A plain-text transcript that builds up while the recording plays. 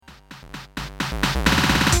Hello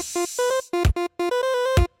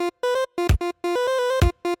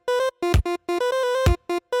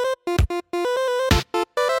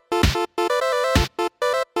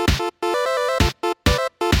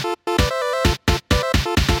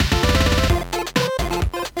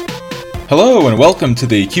and welcome to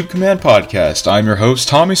the Cube Command Podcast. I'm your host,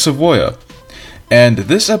 Tommy Savoya, and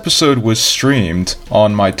this episode was streamed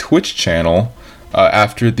on my Twitch channel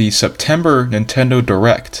after the September Nintendo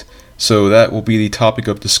Direct, so that will be the topic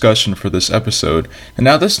of discussion for this episode. And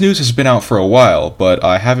now this news has been out for a while, but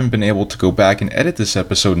I haven't been able to go back and edit this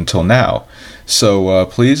episode until now, so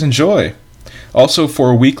please enjoy. Also,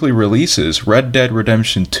 for weekly releases, Red Dead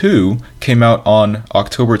Redemption 2 came out on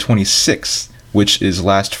October 26th, which is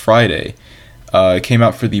last Friday. It came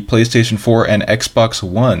out for the PlayStation 4 and Xbox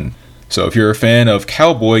One. So if you're a fan of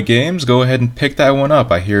cowboy games, go ahead and pick that one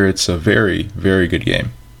up. I hear it's a very, very good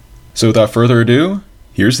game. So without further ado,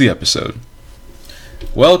 here's the episode.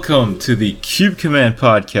 Welcome to the Cube Command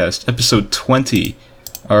Podcast, episode 20.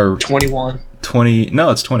 Or 21. 20.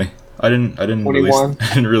 No, it's 20. I didn't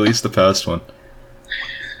release the past one.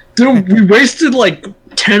 Dude, we wasted like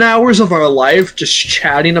 10 hours of our life just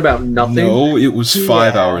chatting about nothing. No, it was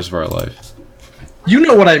 5 hours of our life. You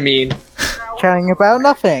know what I mean. Chatting about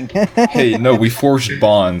nothing. Hey, no, we forged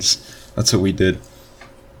bonds. That's what we did.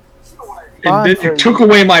 And then you took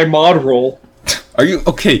away my mod roll. Are you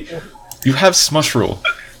okay? You have Smush Roll.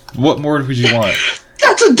 What more would you want?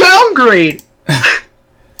 That's a downgrade.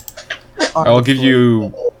 I'll give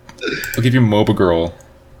you MOBA Girl.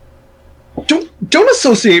 Don't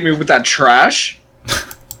associate me with that trash.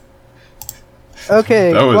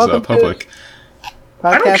 Okay. That was public.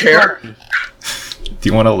 I don't care. Do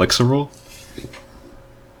you want an Elixir Roll?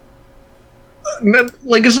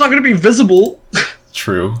 Like, it's not going to be visible.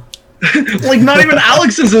 True. Like, not even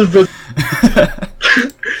Alex's is visible.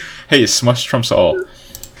 Hey, Smush trumps all.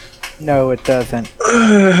 No, it doesn't.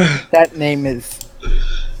 That name is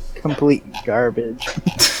complete garbage.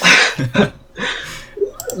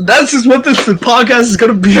 That's just what this podcast is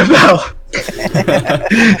going to be about.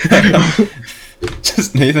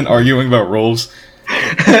 Just Nathan arguing about rolls.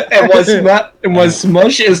 and why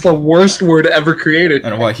Smush is the worst word ever created.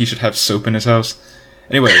 And why he should have soap in his house.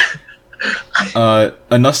 Anyway,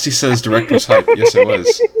 Anusty says director's hype. Yes, it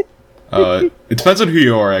was. It depends on who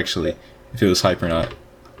you are, actually, if it was hype or not.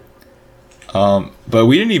 But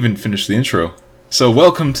we didn't even finish the intro. So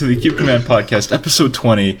welcome to the Cube Command Podcast, episode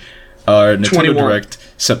 20, our Nintendo 21. Direct,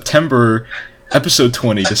 September, episode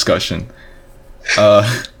 20 discussion.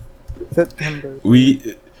 September.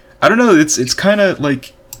 I don't know, it's kind of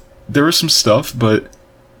like, there was some stuff, but,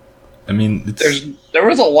 I mean, there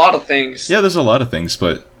was a lot of things. Yeah, there's a lot of things,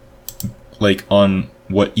 but, like, on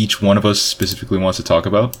what each one of us specifically wants to talk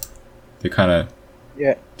about, they kind of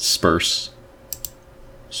sparse.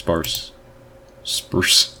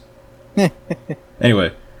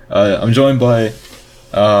 Anyway, I'm joined by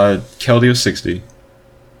Keldeo60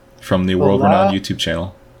 from the world-renowned YouTube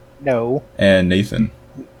channel. No. And Nathan.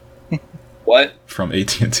 What? From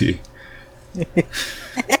AT&T.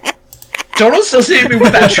 Don't associate me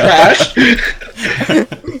with that trash.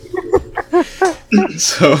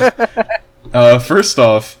 So, first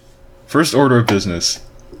order of business,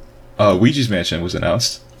 Luigi's Mansion was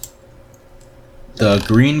announced. The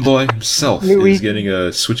Green Boy himself is getting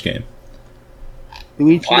a Switch game.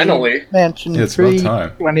 Luigi's Finally. Mansion Yeah, it's 3 about time.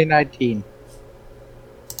 2019.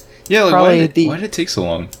 Yeah, like, why did it take so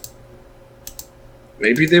long?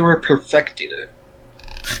 Maybe they were perfecting it.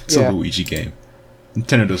 It's a Luigi game.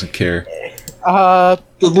 Nintendo doesn't care. The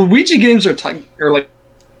Luigi games are like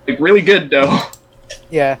really good though.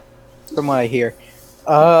 Yeah, from what I hear.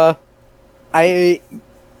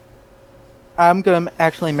 I'm gonna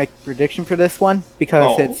actually make a prediction for this one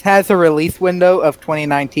because it has a release window of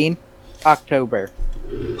 2019, October.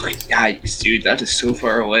 Yikes, dude, that is so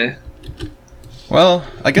far away. Well,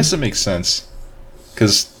 I guess it makes sense.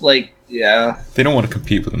 Because, yeah. They don't want to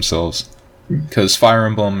compete with themselves. Because Fire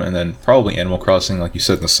Emblem and then probably Animal Crossing, like you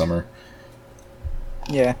said, in the summer.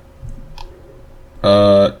 Yeah.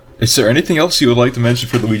 Is there anything else you would like to mention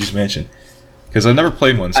for Luigi's Mansion? Because I've never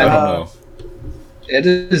played one, so I don't know. It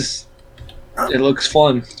is. It looks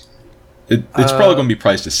fun. It's probably going to be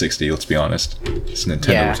priced at $60, let's be honest. It's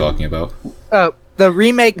Nintendo we're talking about. Oh, the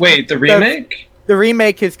remake... Wait, the remake? The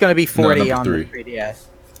remake is going to be $40 on three. the 3DS.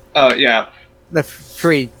 Oh, yeah. The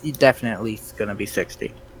free definitely is going to be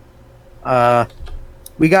 $60.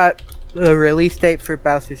 We got the release date for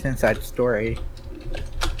Bowser's Inside Story.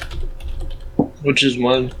 Which is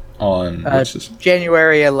when? On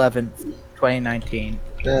January 11th, 2019.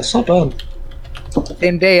 Yeah, it's not bad.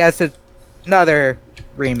 Same day as another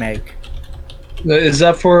remake. Is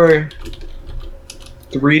that for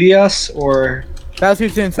 3DS or?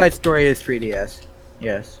 Bowser's Inside Story is 3DS.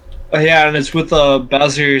 Yes. Oh yeah, and it's with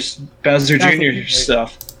Bowser Jr.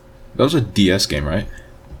 stuff. That was a DS game, right?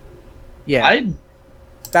 Yeah.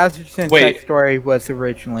 Bowser's Inside Story was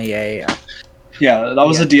originally a. Yeah, that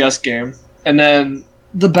was a DS game, and then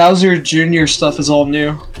the Bowser Jr. stuff is all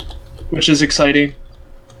new, which is exciting.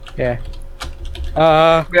 Yeah.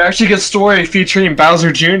 We actually get story featuring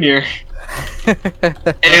Bowser Jr.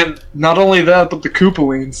 And not only that, but the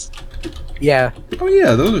Koopalings. Yeah. Oh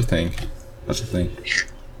yeah, those are a thing. That's a thing.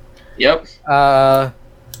 Yep. Yeah.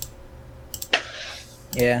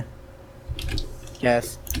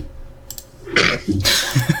 Yes.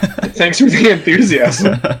 Thanks for the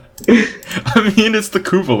enthusiasm. I mean, it's the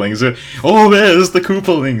Koopalings. Oh man, it's the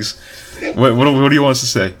Koopalings. What do you want us to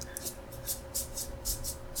say?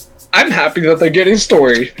 I'm happy that they're getting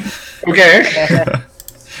story. Okay.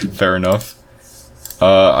 Fair enough.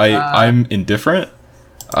 I'm indifferent.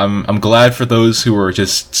 I'm glad for those who are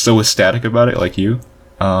just so ecstatic about it, like you.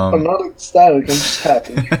 I'm not ecstatic. I'm just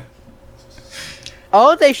happy.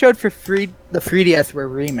 All they showed for the 3DS were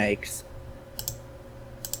remakes.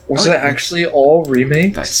 Was it actually all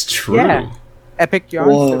remakes? That's true. Yeah. Epic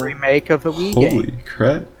Yarn's the remake of a Wii game. Holy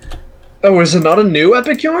crap! Oh, is it not a new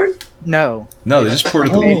Epic Yarn? No. No, they just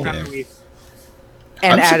ported the Wii game.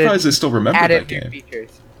 And I'm surprised they still remember that new game. features.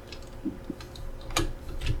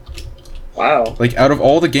 Wow. Like, out of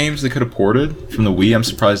all the games they could have ported from the Wii, I'm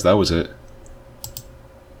surprised that was it.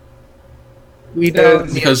 We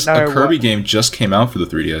don't because a Kirby game just came out for the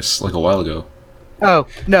 3DS like a while ago. Oh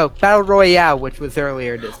no, Battle Royale, which was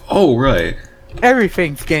earlier this. Oh right.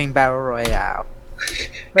 Everything's getting Battle Royale.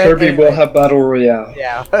 Kirby will have Battle Royale.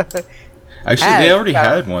 Yeah. Actually, they already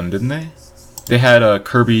had one, didn't they? They had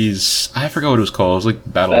Kirby's. I forgot what it was called. It was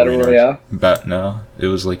like Battle Royale. No, it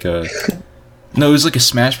was like a. No, it was like a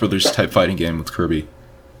Smash Brothers type fighting game with Kirby.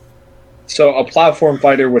 So a platform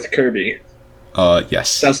fighter with Kirby.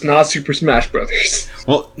 Yes. That's not Super Smash Brothers.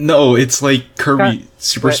 Well, no, it's like Kirby,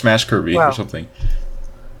 Super Smash Kirby or something.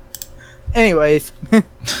 Anyways, that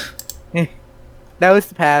was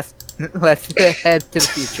the past. Let's head to the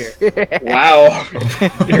future. Wow,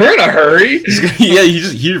 you're in a hurry. Yeah,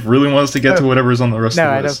 he really wants to get to whatever's on the rest of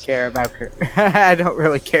the list. No, I don't care about Kirby. I don't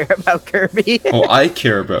really care about Kirby. Oh, I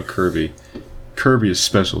care about Kirby. Kirby is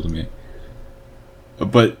special to me.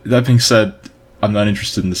 But that being said, I'm not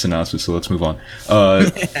interested in this announcement, so let's move on.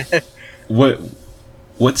 What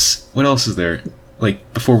else is there?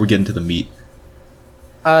 Like, before we get into the meat.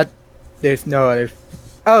 There's no other.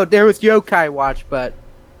 Oh, there was Yokai Watch, but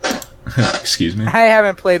excuse me. I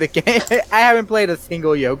haven't played a game. I haven't played a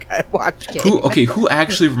single Yokai Watch game. Who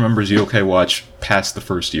actually remembers Yokai Watch past the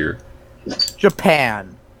first year?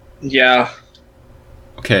 Japan. Yeah.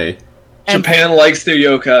 Okay. Japan likes their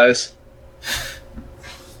yokais.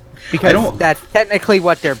 Because that's technically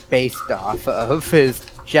what they're based off of, is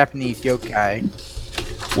Japanese yokai.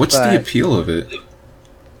 What's the appeal of it?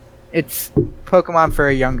 It's Pokemon for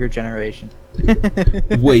a younger generation.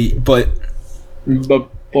 Wait, but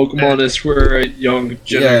Pokemon is for a young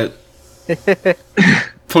generation. Yeah.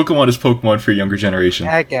 Pokemon is Pokemon for a younger generation.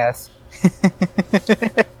 I guess.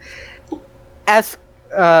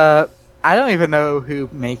 I don't even know who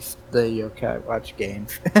makes the Yokai Watch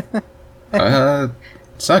games.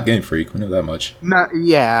 It's not Game Freak, we know that much. No,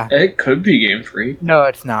 yeah. It could be Game Freak. No,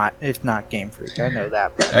 it's not. It's not Game Freak. I know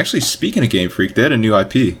that. But... Actually, speaking of Game Freak, they had a new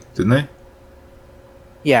IP, didn't they?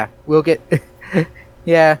 Yeah, we'll get...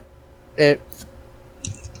 yeah, it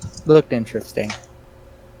looked interesting.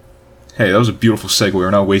 Hey, that was a beautiful segue.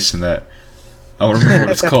 We're not wasting that. I don't remember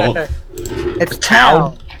what it's called. It's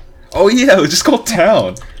Town. Oh yeah, it was just called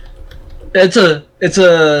Town. It's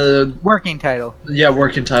a working title. Yeah,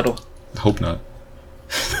 working title. Hope not.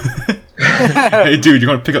 Hey dude, you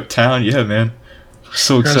want to pick up Town? Yeah, man.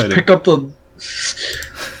 So excited. Let's pick up the...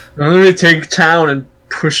 I'm gonna take Town and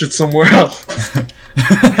push it somewhere else.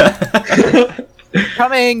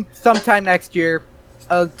 Coming sometime next year,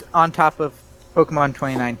 on top of Pokemon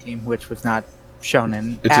 2019, which was not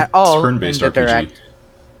shown at all in the Direct.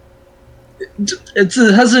 It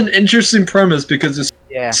has an interesting premise because it's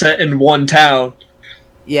set in one town.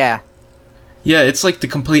 Yeah. Yeah, it's like the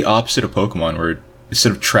complete opposite of Pokemon, where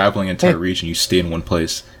instead of traveling an entire region, you stay in one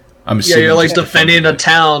place. You're like defending a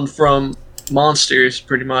town from monsters,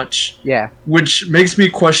 pretty much. Yeah. Which makes me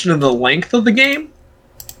question the length of the game.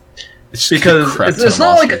 Because it's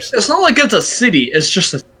not like it's a city. It's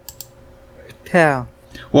just a town.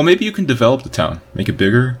 Well, maybe you can develop the town, make it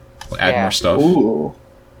bigger, add more stuff. Ooh.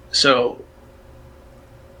 So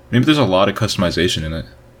maybe there's a lot of customization in it.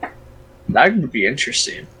 That would be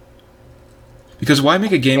interesting. Because why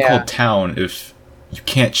make a game called Town if you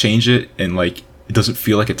can't change it and like it doesn't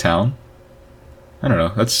feel like a town? I don't know.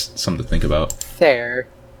 That's something to think about. Fair.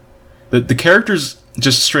 The characters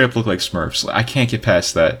just straight up look like Smurfs. I can't get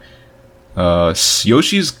past that.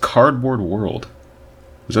 Yoshi's Cardboard World.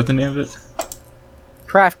 Was that the name of it?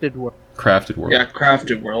 Crafted World. Crafted World. Yeah,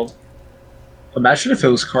 Crafted World. Imagine if it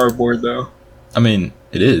was cardboard, though. I mean,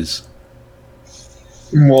 it is.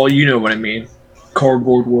 Well, you know what I mean.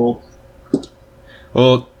 Cardboard World.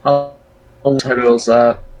 Well, how title is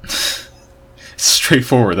that? It's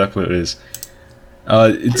straightforward. That's what it is.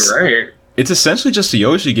 It's right. It's essentially just a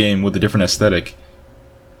Yoshi game with a different aesthetic.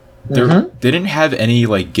 They didn't have any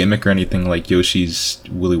like gimmick or anything like Yoshi's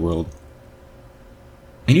Woolly World,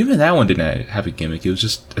 and even that one didn't have a gimmick. It was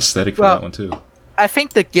just aesthetic for that one too. I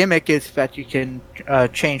think the gimmick is that you can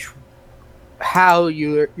change how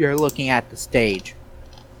you're looking at the stage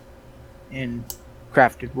in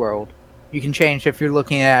Crafted World. You can change if you're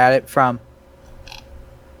looking at it from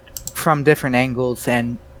different angles,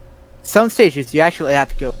 and some stages you actually have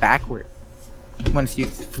to go backward once you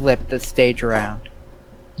flip the stage around.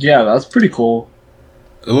 Yeah, that's pretty cool.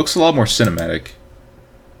 It looks a lot more cinematic.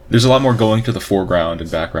 There's a lot more going to the foreground and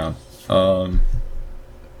background. And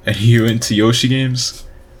you into Yoshi games?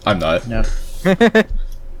 I'm not. No.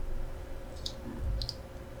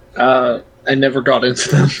 I never got into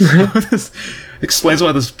them. This explains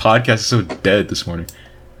why this podcast is so dead this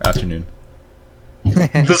afternoon.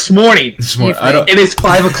 This morning. It is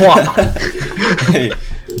 5 o'clock. Hey,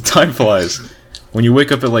 time flies. When you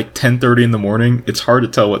wake up at like 10:30 in the morning, it's hard to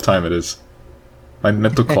tell what time it is. My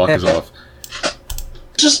mental clock is off.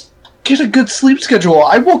 Just get a good sleep schedule.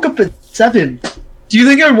 I woke up at 7. Do you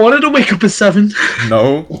think I wanted to wake up at 7?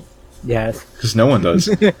 No. Yes. Because no one does.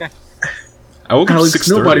 I woke up at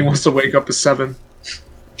 6:30. Nobody wants to wake up at 7.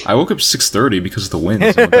 I woke up at 6:30 because of the wind, so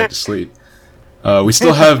I went back to sleep. We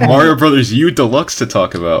still have Mario Brothers U Deluxe to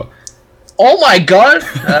talk about. Oh my god!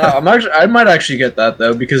 I might actually get that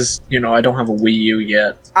though because I don't have a Wii U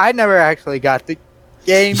yet. I never actually got the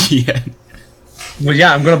game. Yeah. Well,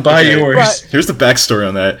 yeah, I'm gonna buy yours. But here's the backstory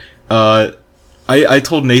on that. I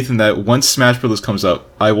told Nathan that once Smash Bros. Comes up,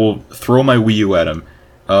 I will throw my Wii U at him,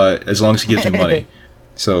 as long as he gives me money.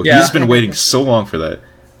 So he's been waiting so long for that.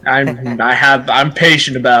 I'm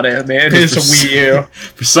patient about it, man. It is a Wii U.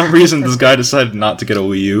 For some reason, this guy decided not to get a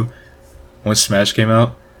Wii U when Smash came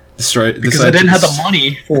out. Because I didn't have the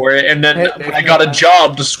money for it, and then when I got a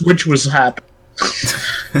job, the Switch was happening.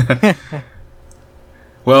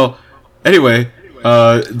 Well, anyway,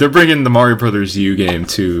 they're bringing the Mario Brothers U game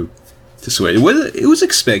to Switch. It was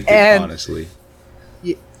expected, honestly.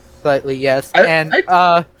 Slightly, yes. And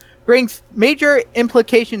brings major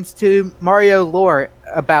implications to Mario lore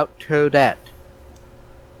about Toadette.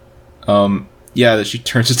 Yeah, that she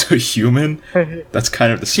turns into a human. That's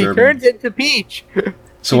kind of disturbing. She turns into Peach.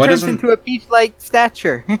 So she turns into a Peach-like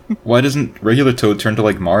stature. Why doesn't regular Toad turn to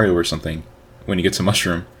like Mario or something when he gets a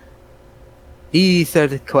mushroom? These are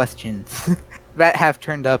the questions that have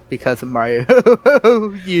turned up because of Mario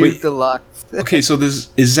U Deluxe. Okay, so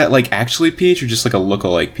is that like actually Peach or just like a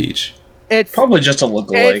look-alike Peach? It's probably just a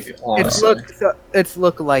look-alike. It's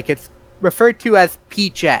look-alike. It's referred to as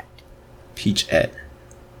Peachette. Peachette.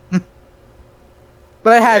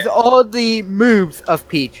 But it has all the moves of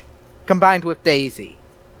Peach combined with Daisy.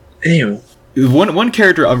 Ew. One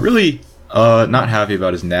character I'm really not happy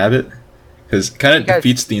about is Nabbit, because it kind of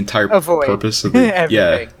defeats the entire purpose of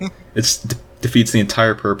the it defeats the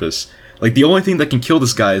entire purpose. Like the only thing that can kill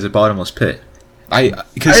this guy is a bottomless pit. I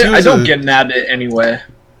don't get Nabbit anyway.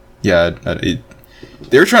 Yeah,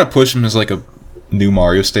 they were trying to push him as like a new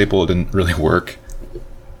Mario staple. It didn't really work.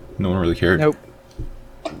 No one really cared. Nope.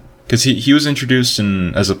 Because he was introduced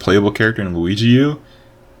as a playable character in Luigi U,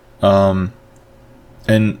 and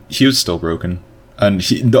he was still broken.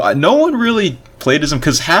 And no one really played as him,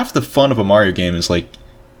 because half the fun of a Mario game is like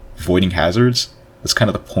avoiding hazards. That's kind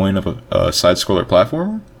of the point of a side-scroller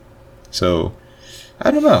platformer. So,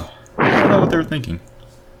 I don't know. I don't know what they were thinking.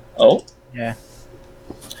 Oh? Yeah.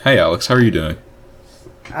 Hey Alex, how are you doing?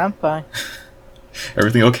 I'm fine.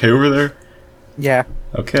 Everything okay over there? Yeah.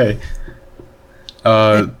 Okay.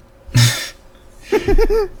 What?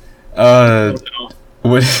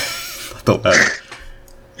 The laugh.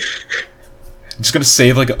 I'm just gonna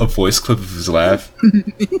save like a voice clip of his laugh.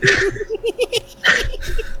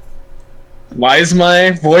 Why is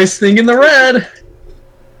my voice thing in the red?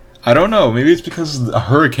 I don't know. Maybe it's because a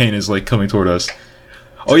hurricane is like coming toward us.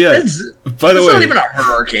 Oh yeah. By the way, it's not even a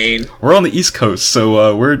hurricane. We're on the East Coast,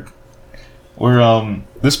 so we're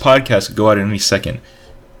this podcast could go out at any second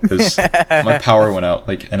because my power went out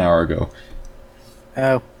like an hour ago.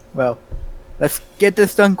 Oh well, let's get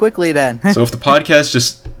this done quickly then. So if the podcast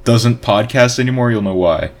just doesn't podcast anymore, you'll know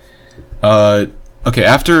why. Okay,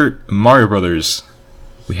 after Mario Brothers,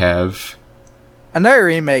 we have Another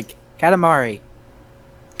remake, Katamari.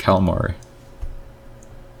 Calamari.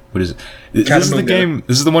 What is it? This is the game.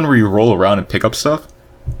 This is the one where you roll around and pick up stuff.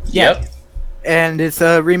 Yep. And it's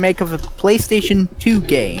a remake of a PlayStation 2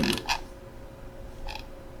 game.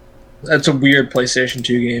 That's a weird PlayStation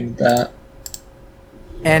 2 game. That.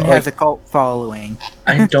 And has a cult following.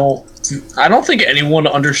 I don't think anyone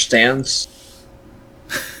understands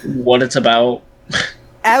what it's about.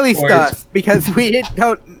 At least us, because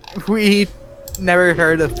we never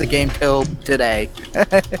heard of the game till today.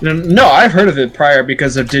 No, I've heard of it prior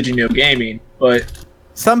because of Digino Gaming, but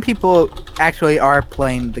some people actually are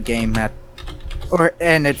playing the game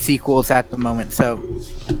and its sequels at the moment. So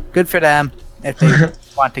good for them if they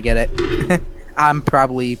want to get it. I'm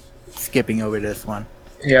probably skipping over this one.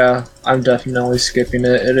 Yeah, I'm definitely skipping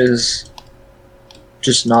it. It is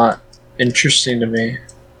just not interesting to me.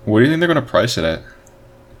 What do you think they're gonna price it at?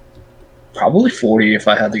 Probably 40 if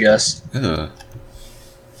I had to guess. Ugh.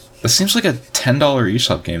 That seems like a $10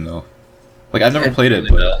 eShop game though. Like I've never played it,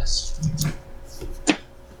 really but does.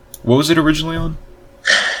 What was it originally on?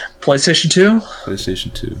 PlayStation 2?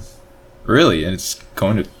 PlayStation 2. Really? And it's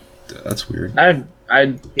going to... That's weird. I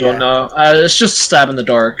don't know. It's just a stab in the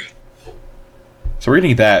dark. So we're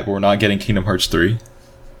getting that, but we're not getting Kingdom Hearts 3?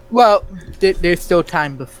 Well, there's still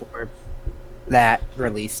time before that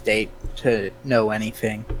release date to know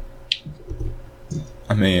anything.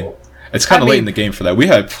 I mean, it's kind of late in the game for that. We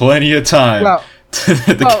had plenty of time to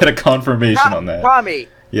get a confirmation on that. Tommy!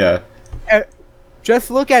 Yeah.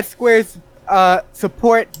 Just look at Square's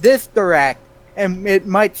support this direct, and it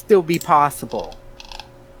might still be possible.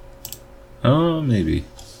 Oh, maybe.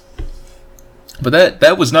 But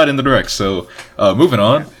that was not in the direct, so moving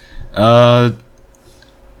on.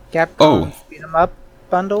 Capcom's Beat 'em Up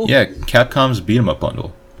bundle? Yeah, Capcom's Beat 'em Up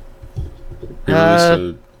bundle.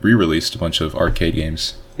 They re-released a bunch of arcade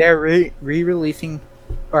games. They're re-releasing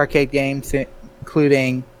arcade games,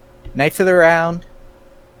 including Knights of the Round,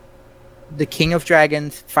 The King of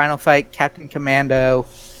Dragons, Final Fight, Captain Commando,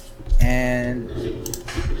 and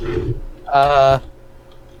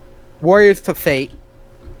Warriors of Fate,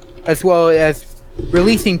 as well as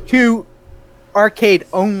releasing 2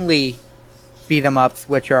 arcade-only beat-em-ups,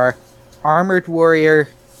 which are Armored Warrior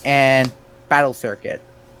and Battle Circuit.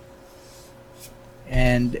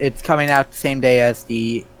 And it's coming out the same day as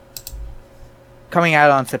coming out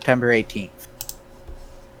on September 18th.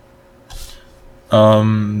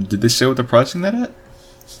 Did they say what they're pricing that at?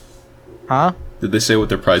 Huh? Did they say what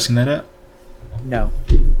they're pricing that at? No.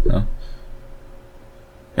 No.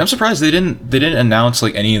 I'm surprised they didn't announce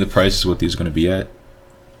like any of the prices what these are going to be at.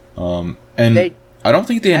 And I don't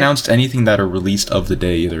think they announced anything that are released of the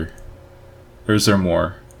day either. Or is there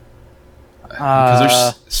more? Because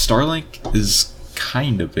there's Starlink is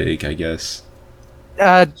kind of big, I guess.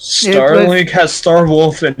 Starlink has Star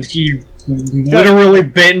Wolf, and he literally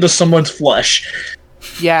bit into someone's flesh.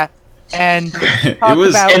 Yeah, and it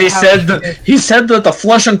was, and he said that the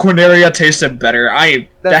flesh on Corneria tasted better.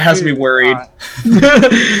 That has me worried.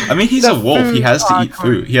 I mean, he's a wolf. He has to eat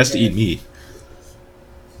food. He has to eat meat.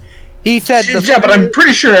 He said, but I'm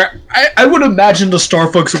pretty sure I would imagine the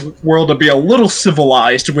Star Fox world to be a little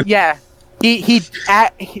civilized with. Yeah,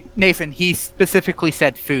 Nathan. He specifically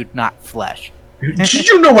said food, not flesh. Did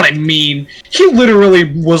you know what I mean? He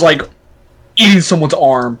literally was like eating someone's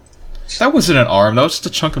arm. That wasn't an arm. That was just a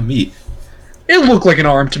chunk of meat. It looked like an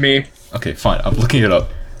arm to me. Okay, fine. I'm looking it up.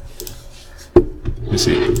 Let me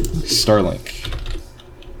see. Starlink.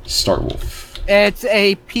 Starwolf. It's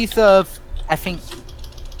a piece of, I think,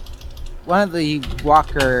 one of the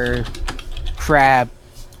walker crab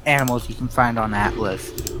animals you can find on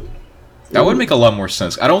Atlas. That would make a lot more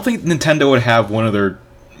sense. I don't think Nintendo would have one of their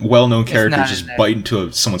well-known characters just bite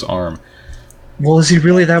into someone's arm. Well, is he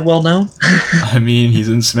really that well known? I mean, he's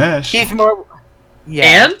in Smash. He's more.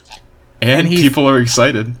 Yeah. And people are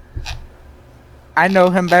excited. I know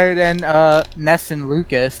him better than Ness and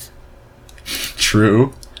Lucas.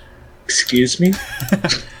 True. Excuse me.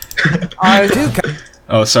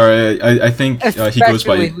 Oh, sorry. I think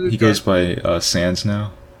he goes by Sans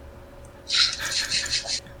now.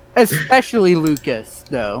 Especially Lucas,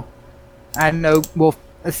 though. I know Wolf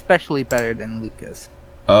especially better than Lucas.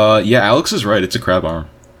 Yeah, Alex is right. It's a crab arm.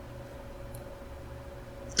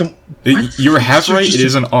 You were half right. It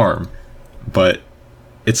is an arm, but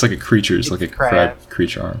it's like a creature. It's like a crab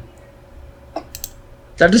creature arm.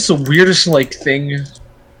 That is the weirdest thing.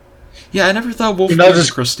 Yeah, I never thought wolf was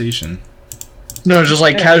a crustacean. No, just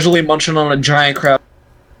casually munching on a giant crab.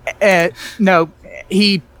 No,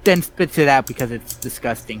 he then spits it out because it's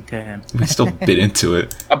disgusting to him. We still bit into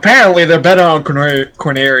it. Apparently, they're better on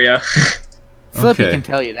Corneria. Flippy Okay. can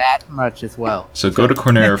tell you that much as well. So go to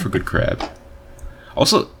Corneria for good crab.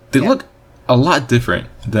 Also, they look a lot different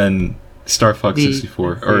than Star Fox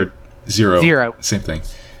 64 or Zero. Zero. Same thing.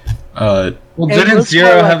 Well, It didn't looks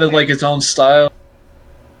Zero more have like- like its own style?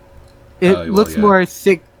 It well, looks yeah. more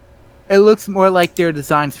sick. It looks more like their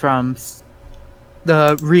designs from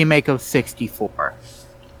the remake of 64,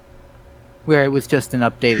 where it was just an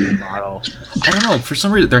updated model. I don't know. For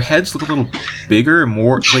some reason, their heads look a little bigger, and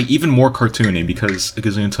more like even more cartoony. Because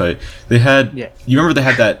Gesundheit, they had. Yeah. You remember they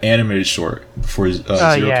had that animated short before Zero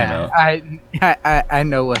came out. I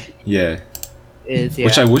know what it Yeah. is. Yeah.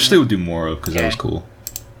 Which I wish they would do more of because that Yeah. was cool.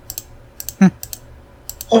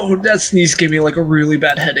 Oh, that sneeze gave me like a really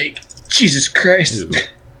bad headache. Jesus Christ.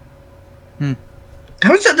 Ew.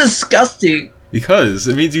 How is that disgusting? Because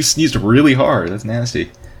it means you sneezed really hard. That's nasty.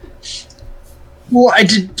 Well,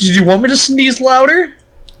 did you want me to sneeze louder?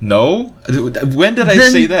 No? When did I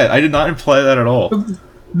Then- say that? I did not imply that at all.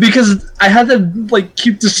 Because I had to like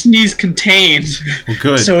keep the sneeze contained. Well,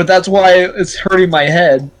 good. So that's why it's hurting my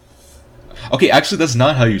head. Okay, actually, that's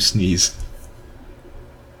not how you sneeze.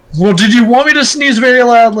 Well, did you want me to sneeze very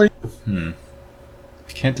loudly? I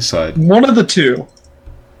can't decide. One of the two.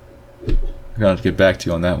 I'm gonna have to get back to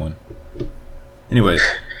you on that one. Anyway,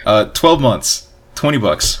 12 months,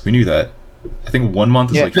 $20. We knew that. I think 1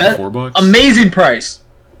 month is Yeah, like that- $4. Amazing price.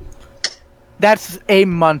 That's a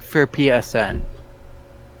month for PSN.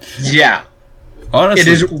 Yeah, Honestly, it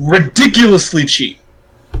is ridiculously cheap.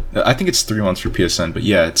 I think it's 3 months for PSN, but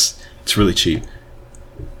yeah, it's really cheap.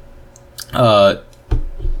 But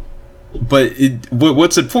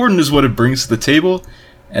what's important is what it brings to the table,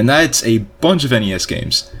 and that's a bunch of NES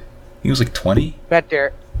games. I think it was like 20, But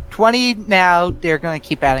they're 20 now. They're going to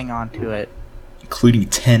keep adding on to it. including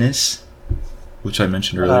tennis, which I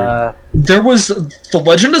mentioned earlier. There was The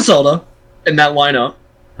Legend of Zelda in that lineup,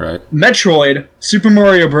 Right? Metroid, Super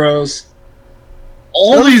Mario Bros.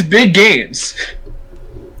 All these big games.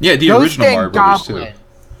 Yeah, the Ghost original and Mario Brothers too. Goblin.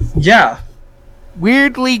 Yeah.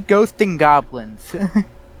 Weirdly, Ghost and Goblins.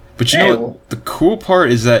 But you know what? The cool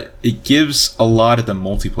part is that it gives a lot of the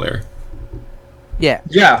multiplayer. Yeah.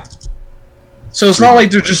 Yeah. So it's not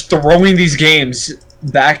like they're just throwing these games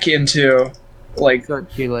back into, like,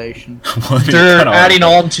 Circulation. Well, I mean, they're kinda adding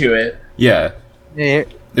are. on to it. Yeah. Yeah.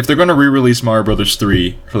 If they're going to re-release Mario Brothers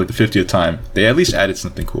 3 for like the 50th time, they at least added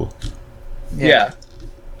something cool. Yeah.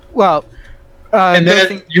 Well, And Ghost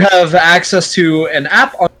then you have access to an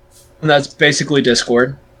app that's basically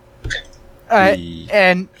Discord.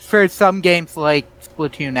 and for some games like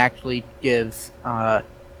Splatoon actually gives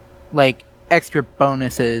like extra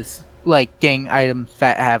bonuses, like getting items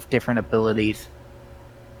that have different abilities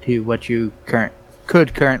to what you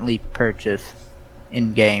could currently purchase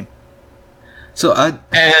in game. So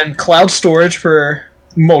And cloud storage for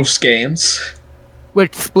most games.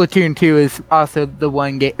 Which Splatoon 2 is also the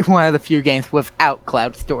one of the few games without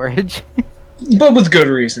cloud storage. But with good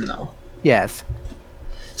reason, though. Yes.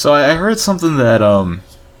 So I heard something that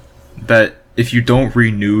that if you don't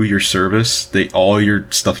renew your service, all your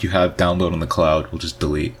stuff you have download on the cloud will just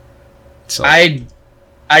delete. So I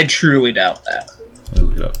truly doubt that. I'll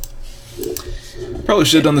look it up. Probably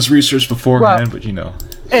should have done this research beforehand, but you know.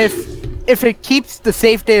 If it keeps the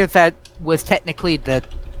save data that was technically the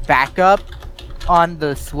backup on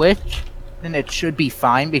the Switch, then it should be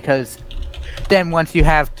fine, because then once you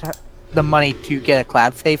have the money to get a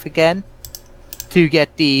cloud save again, to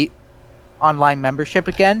get the online membership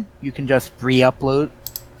again, you can just re-upload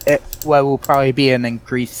it. What will probably be an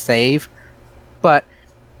increased save, but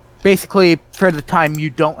basically for the time you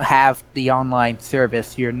don't have the online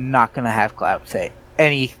service, you're not going to have cloud save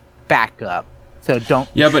any backup. So don't.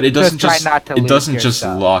 Yeah, but it doesn't try just not to it lose doesn't your just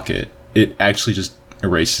stuff. lock it. It actually just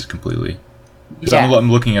erases completely. Because Yeah.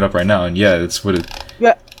 I'm looking it up right now, and yeah, that's what it.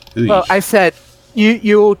 Yeah. Eesh. Well, I said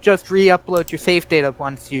you'll just re-upload your save data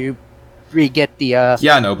once you re-get the.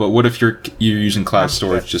 Yeah, I know, but what if you're using cloud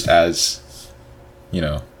storage just as, you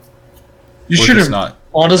know? You what if it's shouldn't. not.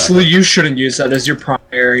 Honestly, you shouldn't use that as your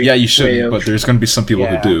primary. Yeah, you way shouldn't, of- but there's going to be some people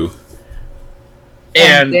Yeah. who do.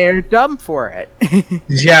 and they're dumb for it.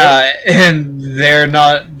 Yeah, and they're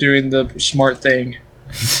not doing the smart thing.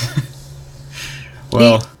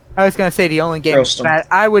 Well, I was gonna say the only game Roast 'em. that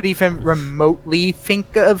I would even remotely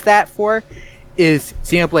think of that for is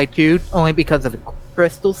Xenoblade 2, only because of the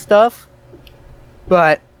crystal stuff.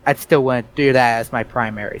 But I still wouldn't do that as my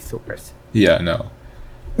primary source. yeah, no.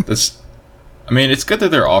 That's. I mean, it's good that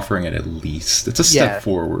they're offering it at least. It's a step Yeah.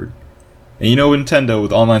 forward. And you know, Nintendo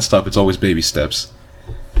with online stuff, it's always baby steps.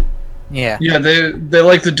 Yeah. Yeah, they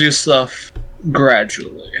like to do stuff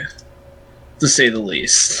gradually, to say the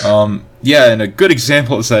least. Yeah, and a good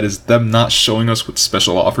example of that is them not showing us what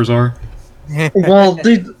special offers are. Well,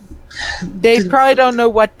 They probably don't know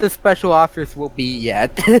what the special offers will be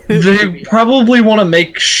yet. they probably want to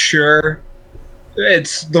make sure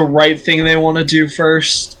it's the right thing they want to do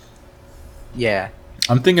first. Yeah.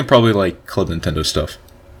 I'm thinking probably like Club Nintendo stuff.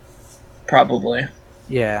 Probably.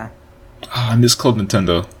 Yeah. Oh, I miss Club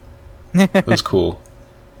Nintendo. That was cool.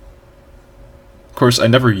 Of course, I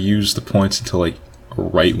never used the points until like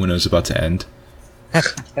right when it was about to end.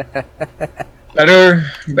 Better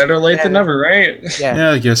late than never, right?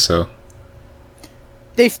 Yeah, I guess so.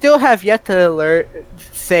 They still have yet to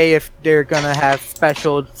say if they're gonna have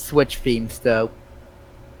special Switch themes though.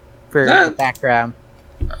 For the background.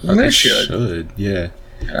 They should. Yeah.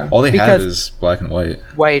 All they have is black and white.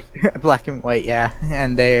 Black and white, yeah,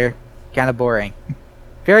 and they're kind of boring.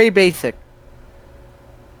 Very basic.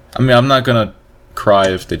 I mean, I'm not gonna cry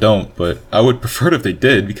if they don't, but I would prefer it if they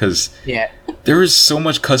did because there is so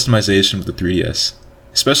much customization with the 3DS,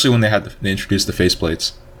 especially when they introduced the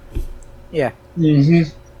faceplates. Yeah.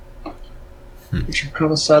 Which I'm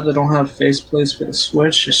kind of sad they don't have faceplates for the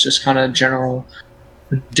Switch. It's just kind of general,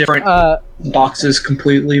 different boxes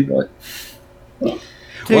completely, but.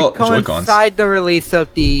 To coincide the release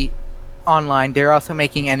of the online, they're also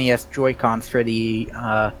making NES Joy-Cons for the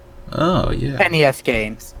NES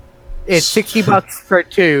games. It's $60 for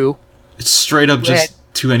two. It's straight up just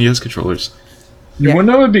two NES controllers. You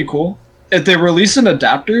know what would be cool? If they release an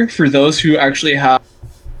adapter for those who actually have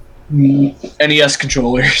NES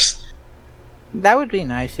controllers. That would be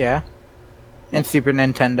nice, yeah. And Super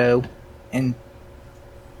Nintendo and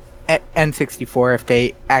N64 if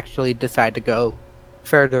they actually decide to go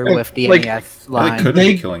further with the NES line. They could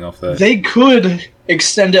be killing off that. They could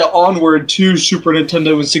extend it onward to Super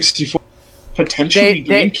Nintendo and 64, potentially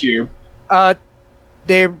GameCube.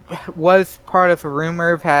 There was part of a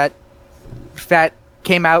rumor that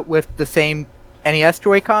came out with the same NES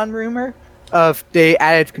Joy-Con rumor of they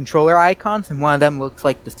added controller icons, and one of them looks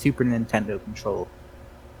like the Super Nintendo controller.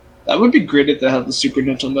 That would be great if they had the Super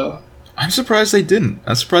Nintendo. I'm surprised they didn't.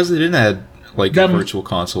 I'm surprised they didn't add like a virtual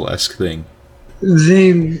console-esque thing.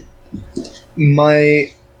 They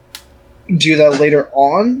might do that later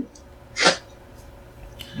on.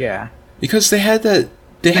 Yeah. Because they had that.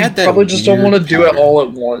 They had that. Probably just don't want to do it all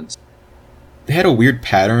at once. They had a weird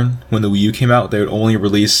pattern when the Wii U came out. They would only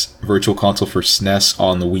release Virtual Console for SNES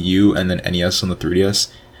on the Wii U and then NES on the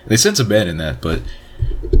 3DS. They since abandoned that, but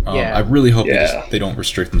I really hope they don't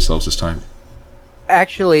restrict themselves this time.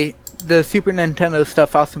 Actually, the Super Nintendo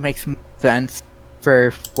stuff also makes sense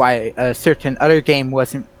for why a certain other game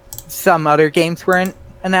wasn't. Some other games weren't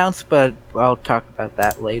announced, but I'll talk about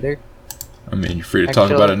that later. I mean, you're free to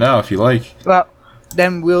talk about it now if you like. Well,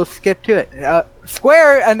 then we'll skip to it.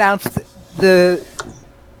 Square announced the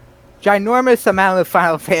ginormous amount of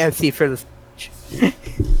Final Fantasy for the Switch,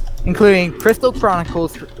 including Crystal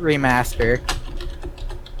Chronicles Remaster.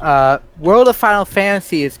 World of Final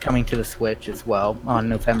Fantasy is coming to the Switch as well on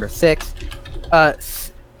November 6th.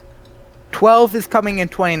 12 is coming in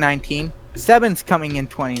 2019. 7's coming in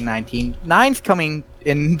 2019. 9's coming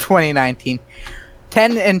in 2019.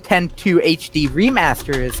 10 and 10.2 HD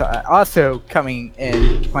Remaster is also coming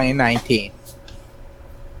in 2019.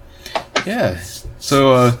 Yeah.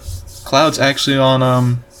 So Cloud's actually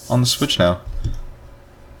on the Switch now.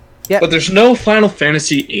 Yeah. But there's no Final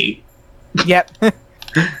Fantasy 8. Yep.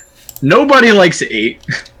 Nobody likes 8.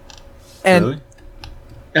 And really?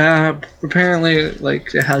 Apparently,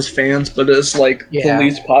 like, it has fans, but it's like the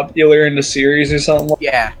least popular in the series or something.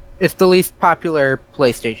 Yeah, it's the least popular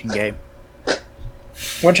PlayStation game.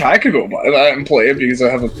 Which I could go buy that and play it because I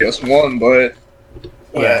have a PS1, but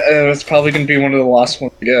it's probably going to be one of the last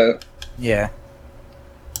ones to get. Yeah.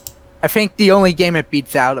 I think the only game it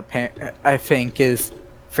beats out, I think, is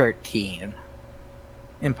 13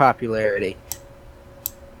 in popularity.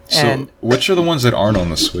 So, which are the ones that aren't on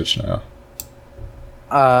the Switch now?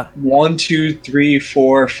 1, 2, 3,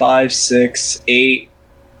 4, 5, 6, 8.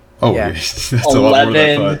 Oh, yeah. That's 11, a lot more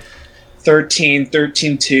than I thought. 13,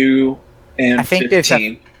 13.2, and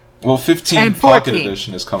 15. Well, 15 Pocket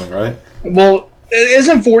Edition is coming, right? Well,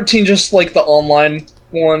 isn't 14 just like the online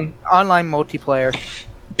one? Online multiplayer.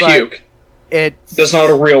 Puke. That's not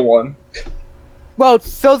a real one. Well,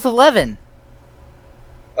 so's 11.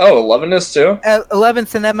 Oh, 11 is too?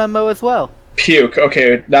 11's an MMO as well. Puke.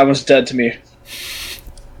 Okay, that was dead to me.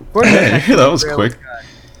 Hey, that was really quick. Good.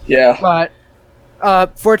 Yeah.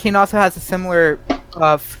 But 14 also has a similar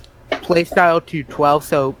playstyle to 12,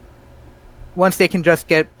 so once they can just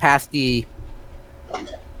get past the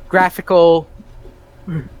graphical,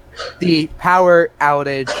 the power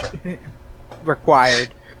outage required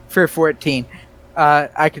for 14.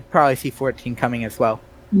 I could probably see 14 coming as well.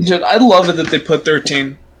 Dude, I love it that they put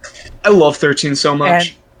 13. I love 13 so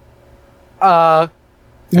much. And, Have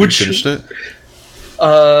you finished it?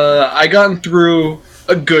 I gotten through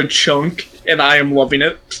a good chunk, and I am loving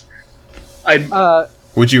it.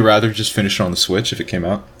 Would you rather just finish it on the Switch if it came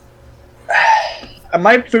out? I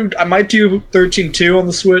might do 13.2 on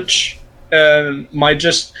the Switch, and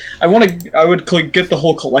I would get the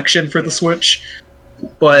whole collection for the Switch,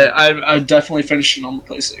 but I definitely finish it on the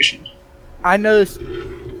PlayStation. I noticed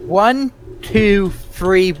 1, 2,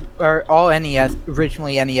 3 are all NES,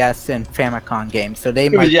 originally NES and Famicom games, so they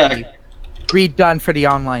might be redone for the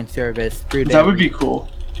online service. That would be cool.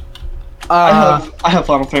 I have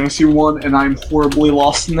Final Fantasy 1, and I'm horribly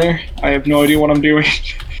lost in there. I have no idea what I'm doing.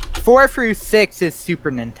 4 through 6 is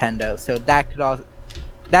Super Nintendo, so that could also.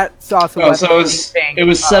 That's also. Oh, so it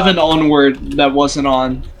was 7 onward that wasn't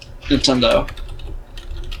on Nintendo.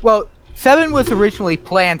 Well, 7 was originally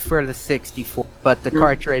planned for the 64, but the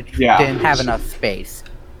cartridge didn't have enough space.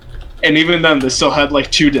 And even then, they still had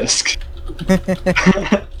like 2 discs.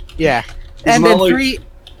 Yeah, and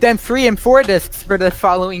then 3 and 4 discs for the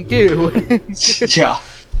following 2. Yeah.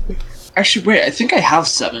 Actually, wait. I think I have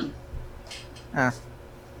 7.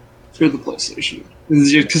 For the PlayStation,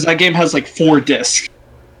 because that game has like 4 discs.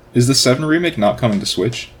 Is the 7 remake not coming to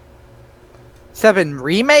Switch? 7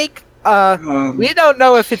 remake? We don't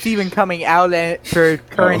know if it's even coming out for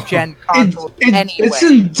current gen consoles anyway. It's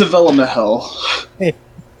in development hell.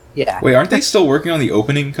 Yeah. Wait, aren't they still working on the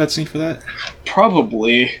opening cutscene for that?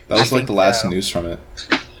 Probably. That was like the last news from it.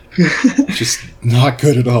 Just not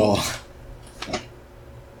good at all.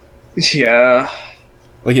 Yeah.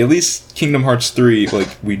 Like, at least Kingdom Hearts 3, like,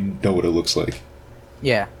 we know what it looks like.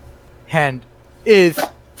 Yeah. And is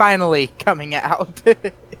finally coming out.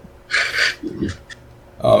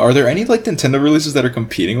 Are there any, like, Nintendo releases that are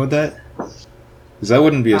competing with that? Because that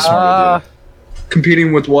wouldn't be a smart idea.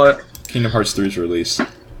 Competing with what? Kingdom Hearts 3's release.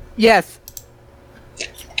 Yes.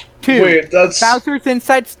 2. Wait, that's... Bowser's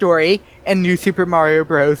Inside Story and New Super Mario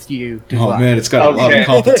Bros. U. Oh man, it's got a lot of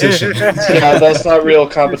competition. Yeah, that's not real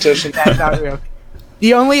competition. That's not real.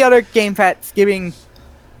 The only other game that's giving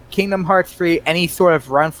Kingdom Hearts 3 any sort of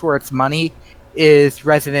run for its money is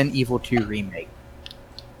Resident Evil 2 Remake.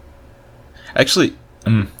 Actually,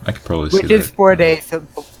 I could probably see Which is 4 days.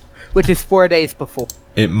 Which is 4 days before.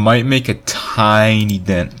 It might make a tiny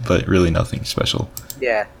dent, but really nothing special.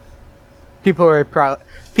 Yeah. People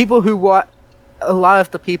who watch. A lot of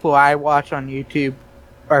the people I watch on YouTube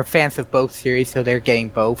are fans of both series, so they're getting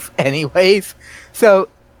both anyways. So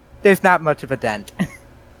there's not much of a dent.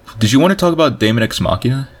 Did you want to talk about Daemon X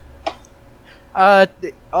Machina? All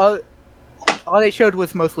they showed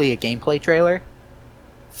was mostly a gameplay trailer.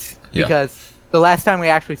 Yeah. Because the last time we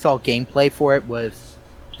actually saw gameplay for it was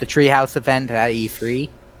the Treehouse event at E3.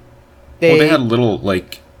 They had a little,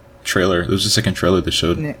 like, trailer. There was a second trailer they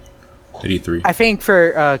showed at E3. I think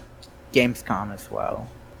for Gamescom as well.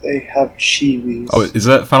 They have Chivis. Oh, is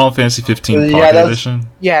that Final Fantasy 15 Pocket Edition?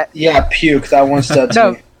 Yeah. Yeah, puke. That one's dead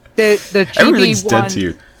to me. The Chibi Everything's one, dead to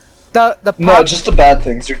you. No, just the bad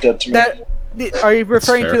things are dead to me. Are you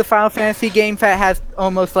referring to the Final Fantasy game that has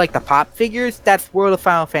almost like the pop figures? That's World of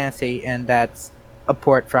Final Fantasy, and that's a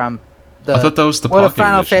port from the... I thought that was the World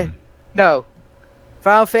Pocket Edition. No.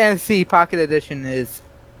 Final Fantasy Pocket Edition is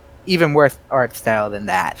even worse art style than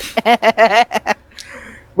that.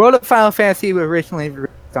 World of Final Fantasy was originally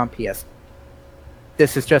released on PS.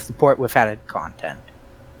 This is just a port with added content.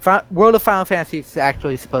 World of Final Fantasy is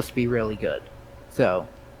actually supposed to be really good. So,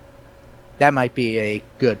 that might be a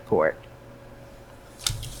good port.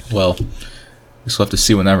 Well, we still have to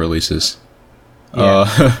see when that releases.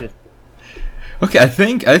 Yeah, okay, I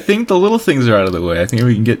think the little things are out of the way. I think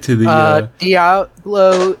we can get to the...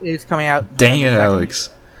 Diablo is coming out. Dang it, Alex.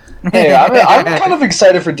 Hey, I'm kind of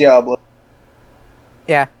excited for Diablo.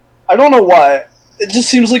 Yeah. I don't know why. It just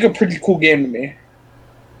seems like a pretty cool game to me.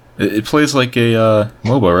 It plays like a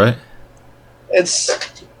MOBA, right?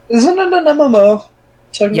 Isn't it an MMO?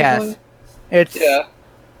 Technically? Yes. Yeah.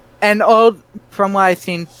 And all from what I've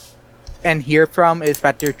seen and hear from is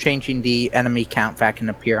that they're changing the enemy count that can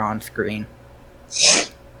appear on screen.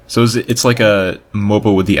 So it's like a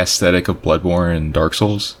MOBA with the aesthetic of Bloodborne and Dark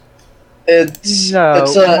Souls? It's a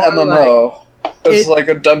MMO. It's like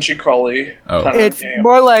a dungeon crawly kind of it's game.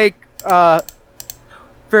 more like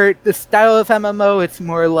for the style of MMO, it's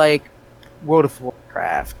more like World of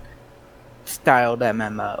Warcraft styled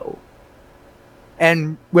MMO.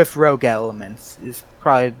 And with rogue elements is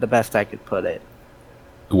probably the best I could put it.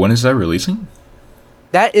 When is that releasing?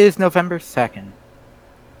 That is November 2nd.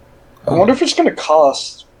 I wonder if it's going to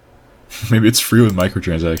cost. Maybe it's free with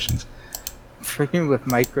microtransactions. Freaking with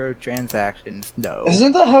microtransactions, no.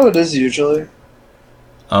 Isn't that how it is usually?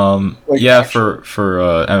 Like, Yeah, actually? for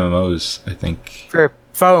MMOs, I think. For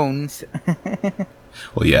phones.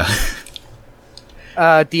 Well, yeah.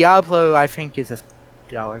 Diablo, I think, is a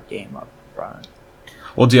 $1 game up front.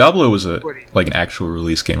 Well, Diablo was like an actual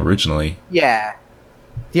release game originally. Yeah.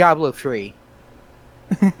 Diablo 3.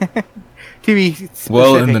 To be specific,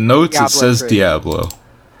 Well, in the notes Diablo it says 3. Diablo.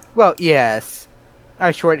 Well, yes.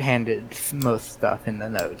 I shorthanded most stuff in the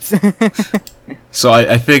notes. So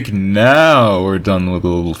I think now we're done with the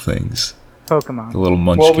little things, the Pokemon. little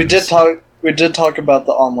munchkins. Well, we did talk about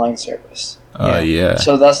the online service. Yeah.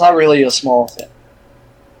 So that's not really a small thing.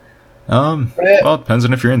 Well, it depends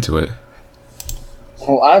on if you're into it.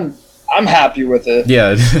 Well, I'm happy with it.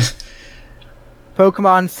 Yeah.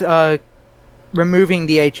 Pokemon's removing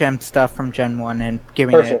the HM stuff from Gen 1 and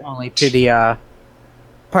giving it Perfect. only to the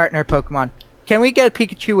partner Pokemon. Can we get a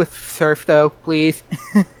Pikachu with Surf, though, please?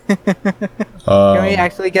 Can we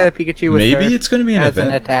actually get a Pikachu with maybe Surf it's going to be an as an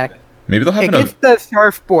event. attack? Maybe they'll have It an gets the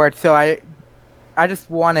surfboard, so I just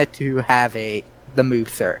wanted to have the move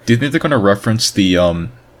Surf. Do you think they're going to reference the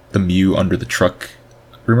Mew under the truck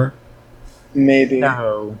rumor? Maybe.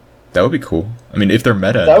 No. That would be cool. I mean, if they're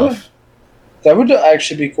meta That enough. That would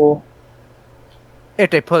actually be cool. If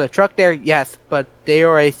they put a truck there, yes, but they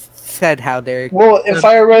already said how they're... Well, in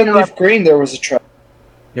Fire Red and Leaf Green, there was a truck.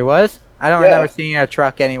 There was? I don't Yeah. remember seeing a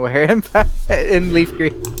truck anywhere in Leaf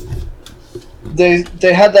Green. They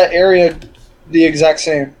had that area the exact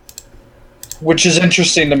same, which is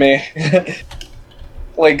interesting to me.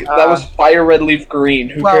 Like that was Fire Red Leaf Green.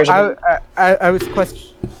 Who cares? Well, I was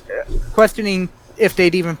questioning if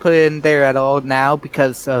they'd even put it in there at all now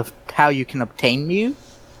because of how you can obtain Mew,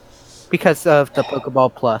 because of the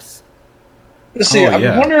Pokeball Plus. See, Oh, I'm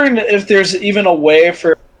yeah. wondering if there's even a way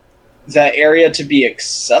for that area to be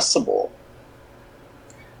accessible.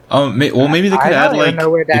 Well, maybe they I could don't add even like know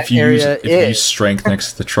where that if you area use is. strength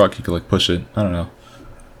next to the truck, you could like push it. I don't know.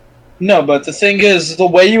 No, but the thing is, the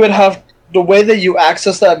way that you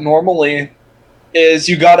access that normally is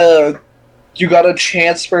you gotta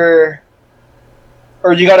transfer,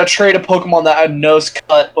 or you gotta trade a Pokemon that had nose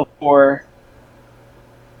cut before,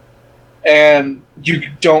 and you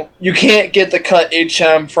can't get the cut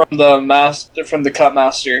HM from the cut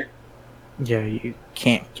master. Yeah, you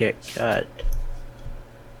can't get cut.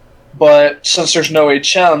 But since there's no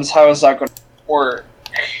HMs, how is that going to work?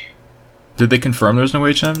 Did they confirm there's no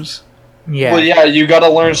HMs? Yeah. Well, yeah, you gotta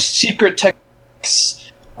learn secret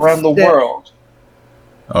techniques around the world.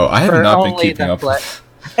 Oh, I have For not been only keeping the up. pla- with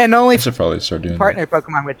And I only should probably start doing partner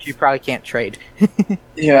Pokemon, which you probably can't trade.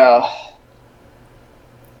 Yeah.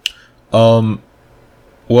 that.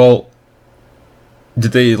 Well,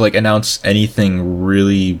 did they like announce anything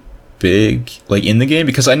really big like in the game?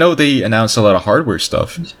 Because I know they announced a lot of hardware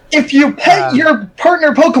stuff. If you pet your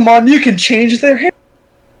partner Pokemon, you can change their hair.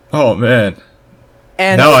 Oh man,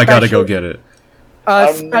 And now I gotta special- go get it.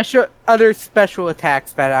 Other special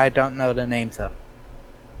attacks that I don't know the names of.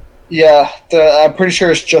 Yeah, I'm pretty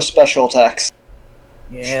sure it's just special attacks.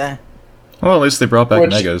 Yeah. Well, at least they brought back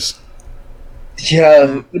Which- Megas.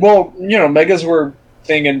 Yeah, well, Megas were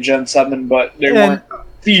thing in Gen 7, but they Yeah. weren't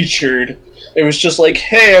featured. It was just like,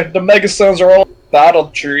 hey, the Mega Stones are all battle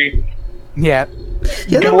tree. Yeah.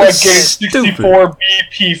 Yeah, You're that like was getting stupid. 64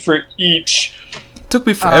 BP for each. Took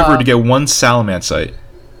me forever to get one Salamence.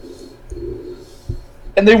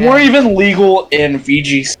 And they weren't even legal in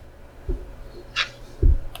VGC.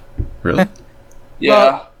 Really? Yeah.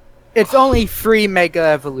 Well, it's only 3 Mega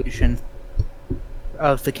Evolutions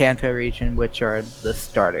of the Kanto region, which are the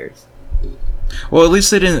starters. Well, at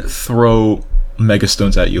least they didn't throw Mega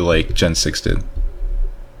Stones at you like Gen 6 did.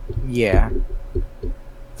 Yeah.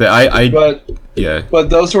 Yeah, but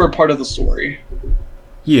those were part of the story.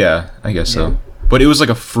 yeah, I guess so. But it was like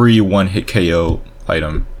a free one-hit KO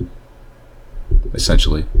item,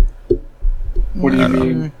 essentially. What do you I don't know.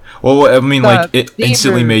 mean? Well, I mean, like The it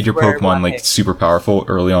instantly made your Beavers were Pokemon like one-hit. super powerful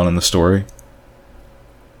early on in the story.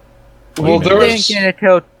 Well, there Didn't was get it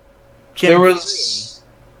till Gen there was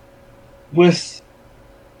with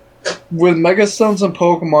Mega Stones and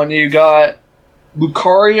Pokemon, you got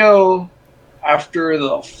Lucario after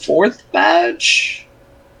the 4th badge,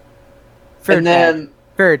 Third and then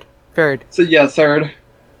Third. so yeah, 3rd.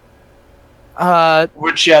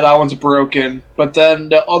 Which that one's broken. But then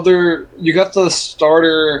the other, you got the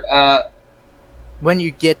starter at. When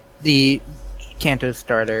you get the Kanto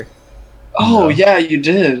starter, Oh No. yeah, you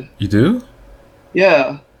did. You do?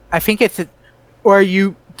 Yeah. I think or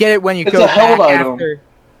you get it when you It's go a held back item. after.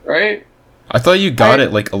 Right? I thought you got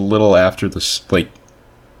it like a little after this, like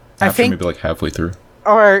I after think- maybe like halfway through.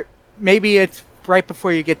 Or maybe it's right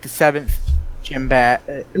before you get the 7th gym bat.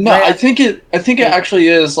 No, I think it actually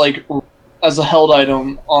is like as a held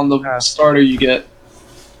item on the starter you get.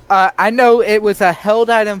 I know it was a held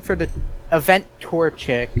item for the event tour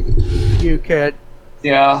chick. You could.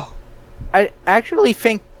 Yeah. I actually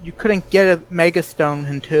think you couldn't get a Mega Stone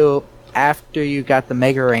until after you got the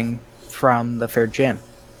Mega Ring from the 3rd gym.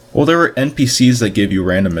 Well, there were NPCs that gave you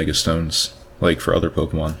random Mega Stones, like for other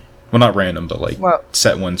Pokemon. Well, not random, but like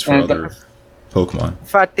set ones for other Pokemon. I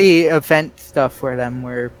thought the event stuff for them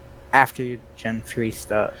were after your Gen 3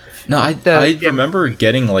 stuff. No, I remember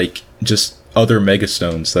getting like just other Mega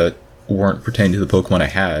Stones that weren't pertaining to the Pokemon I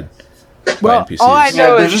had. Well, NPCs. all I Yeah,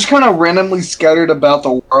 know they're is just kind of randomly scattered about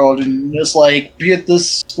the world, and just like be at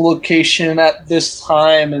this location at this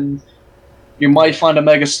time, and you might find a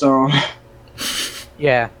Megastone.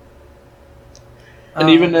 yeah. And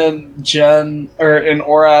even in in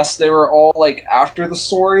Oras, they were all like after the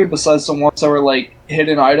story, besides the ones that were like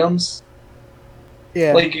hidden items.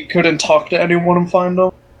 yeah, Like you couldn't talk to anyone and find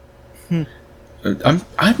them.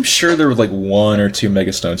 I'm sure there were like 1 or 2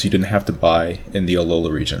 Mega Stones you didn't have to buy in the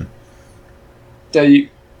Alola region. That you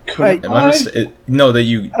couldn't Am I no, that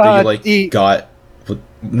you like got with,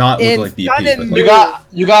 not with in like BP. Sun But, and like,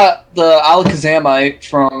 You got the Alakazamite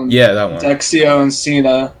from yeah, that one. Dexio and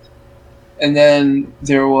Cena, and then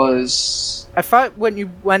there was I thought when you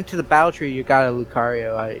went to the Battle Tree, you got a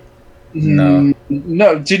Lucario. no.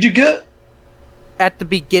 Did you get At the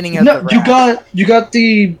beginning of no? the round. You got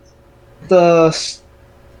the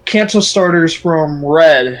Kanto starters from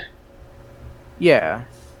Red Yeah.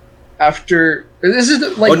 after. Is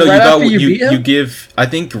it like Oh no, right you got after you beat him? you give. I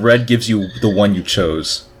think Red gives you the one you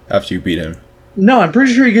chose after you beat him. No, I'm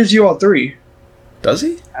pretty sure he gives you all 3. Does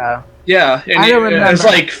he? Yeah, and I don't remember. it's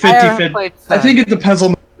like I haven't 50-50. played I Sun. think it depends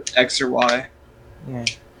on X or Y. Yeah.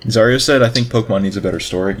 Zario said, "I think Pokemon needs a better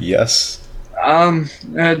story." Yes,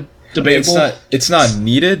 Debatable. it's not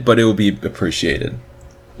needed, but it will be appreciated.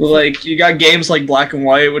 Like you got games like Black and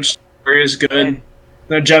White, which story is good.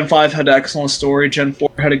 The Gen 5 had an excellent story. Gen 4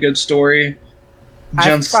 had a good story. I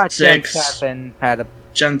Gen thought Gen 6, 7 had a.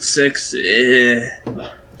 Gen 6,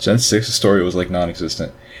 Gen 6's story was like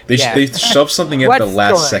non-existent. They Yeah. they shoved something at What the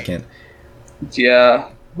last story? second. yeah.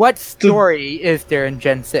 What story is there in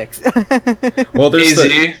Gen 6? Well, there's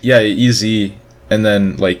EZ. EZ, and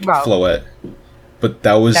then like Well, Floette. But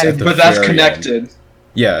that was at the But that's very connected. end.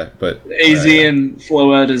 Yeah, but AZ and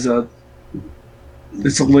Floette is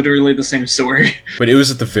it's literally the same story. but it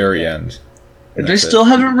was at the very end. And They that's it. still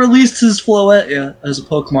haven't released his Floette yet as a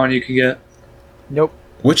Pokemon you can get. Nope.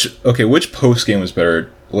 Which post game was better,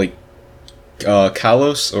 like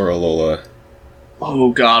Kalos or Alola?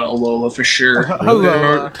 Oh god, Alola for sure.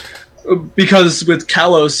 Alola. Because with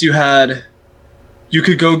Kalos you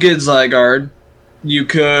could go get Zygarde, you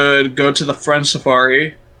could go to the French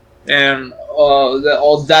Safari, and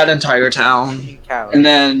all that entire town, and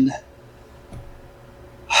then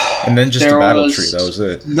just there the battle was- tree. That was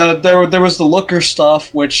it. there was the Looker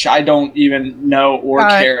stuff, which I don't even know or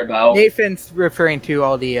care about. Nathan's referring to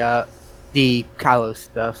all the Kalos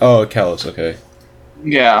stuff. Oh, Kalos. Okay.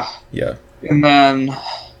 Yeah, Yeah. and then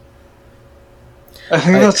I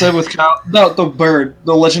think that's it with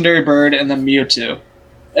the legendary bird, and then Mewtwo,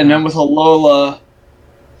 and then with Alola,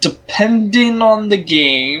 depending on the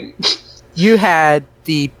game. You had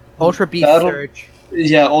the Ultra Beast Battle- Surge.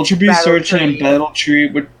 Yeah, Ultra Beast Battle Search and Tree. Battle Tree.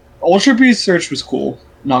 But Ultra Beast Search was cool.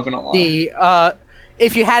 Not gonna lie. The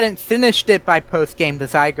if you hadn't finished it by post game, the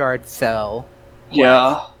Zygarde cell. Yeah.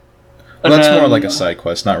 Well, that's And more then- like a side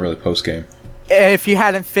quest, not really post game. If you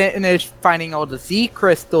hadn't finished finding all the Z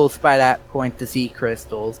crystals by that point, the Z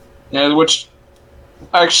crystals. Yeah, which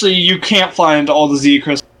actually you can't find all the Z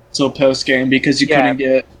crystals until post game because you couldn't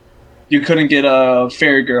get a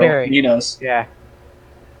Fairy Girl. Fairy. Minos. Yeah.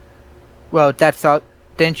 Well, that's all.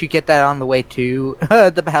 Didn't you get that on the way to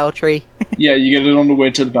the Battle Tree? Yeah, you get it on the way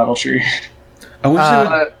to the Battle Tree. I wish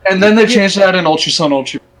they would- And then they changed that in Ultra Sun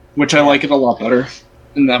Ultra, which I like it a lot better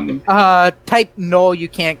in that one. Type Null you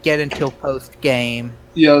can't get until post game.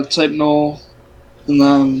 Yeah, type null, and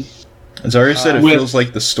then Zario said it with- feels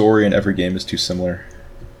like the story in every game is too similar.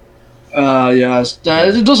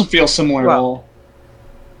 it doesn't feel similar at Well, all.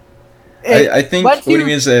 I think once what he you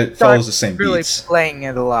means is that it start follows the same really beats. playing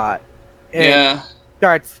it a lot. It Yeah.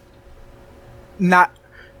 starts not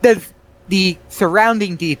the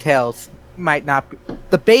surrounding details might not be,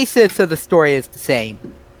 the basis of the story is the same.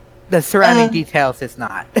 The surrounding details is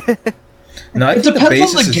not. No, I It think the depends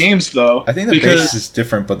basis on the is, games, though. I think the because basis is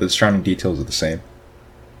different, but the surrounding details are the same.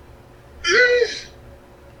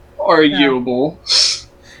 Arguable.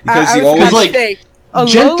 Because I you was always gonna like- say,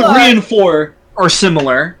 Gen 3 Alola- and 4 are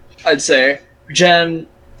similar, I'd say. Gen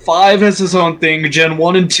 5 has its own thing, Gen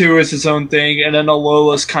 1 and 2 is its own thing, and then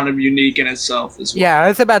Alola's kind of unique in itself as well. Yeah, I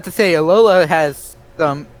was about to say Alola has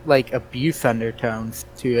some like abuse undertones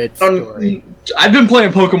to its story. I've been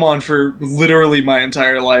playing Pokemon for literally my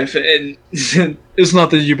entire life, and it's not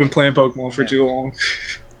that you've been playing Pokemon for too long.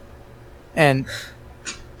 And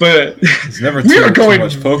But It's never we are too going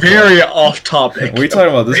much Pokemon. very off topic. What are you talking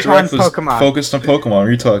about? This We're on direct was Pokemon. focused on Pokemon. What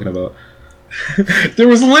are you talking about? There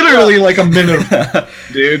was literally like a minute,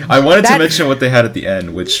 dude. I wanted to That- mention what they had at the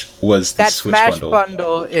end, which was the that Switch Smash bundle.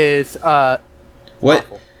 bundle is What?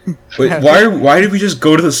 awful. Wait, why did we just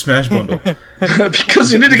go to the Smash bundle?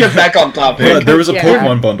 Because you need to get back on topic. Well, there was a Yeah.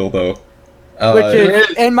 Pokemon bundle though. Which is,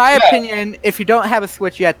 is- in my yeah. opinion, if you don't have a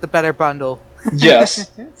Switch yet, the better bundle. Yes,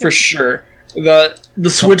 for sure. The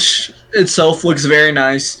Switch itself looks very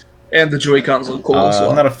nice, and the Joy-Cons look cool as well.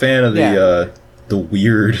 I'm not a fan of Yeah. the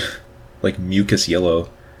weird, like mucus yellow.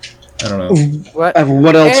 I don't know. What?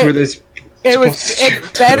 What else It- were these?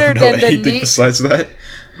 It's better I don't know than the anything besides that.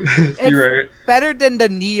 You're right. better than the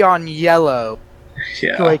neon yellow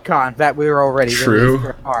Yeah. Joy-Con that we were already True. released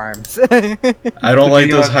for ARMS. I don't like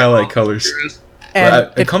those highlight colors. And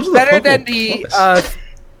But it it's comes with a better Poké than the Plus.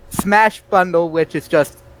 Smash bundle, which is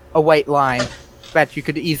just a white line that you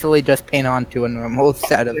could easily just paint onto a normal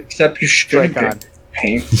set of Except you shouldn't Joy-Con.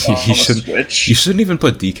 paint You on the should- Switch. You shouldn't even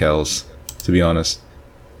put decals, to be honest,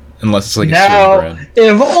 unless it's like a certain Now, brand.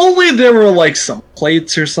 if only there were like some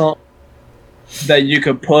plates or something that you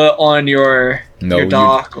could put on your No,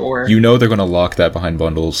 dock, or you know they're gonna lock that behind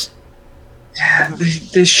bundles.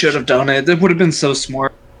 they should have done it. It would have been so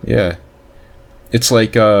smart. Yeah, it's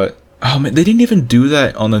like oh man, they didn't even do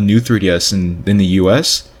that on the new 3DS in the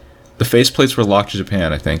US. The faceplates were locked to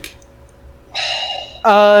Japan, I think,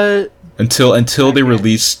 until they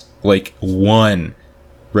released like one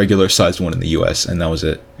regular sized one in the US, and that was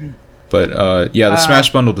it. But yeah, the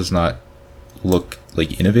Smash bundle does not look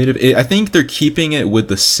like innovative. I think they're keeping it with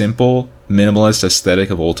the simple, minimalist aesthetic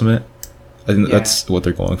of Ultimate. I think Yeah. that's what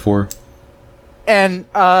they're going for. And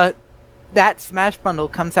that Smash bundle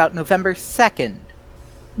comes out November 2nd.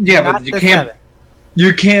 Yeah, not but you the can't. 7th.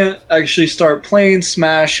 You can't actually start playing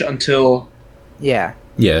Smash until Yeah.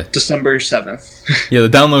 Yeah, December 7th. yeah. The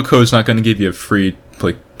download code is not going to give you a free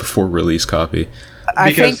like before release copy. I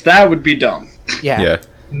Because think, that would be dumb. yeah. Yeah,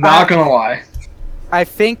 Not gonna lie. I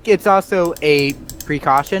think it's also a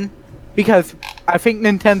precaution because I think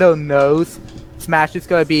Nintendo knows Smash is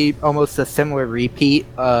going to be almost a similar repeat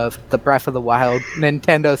of the Breath of the Wild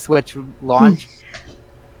Nintendo Switch launch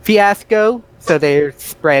fiasco, so they're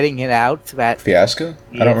spreading it out so that Fiasco. I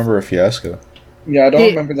Yes. don't remember a fiasco. Yeah, I don't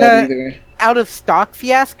remember that either. out of stock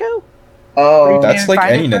fiasco, Oh, That's like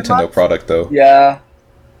find any it for Nintendo months? product, though. yeah.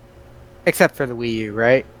 except for the Wii U,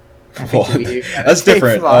 right? I think Well, the Wii U got a that's safe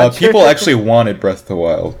different. launch. People actually wanted Breath of the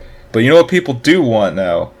Wild, but you know what people do want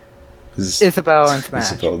now? Is Isabelle and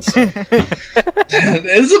Smash. Isabelle and Smash.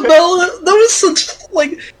 Isabella, that was such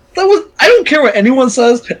like that was. I don't care what anyone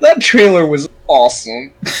says. That trailer was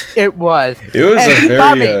awesome. It was. It was And a very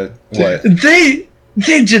Bobby- what? They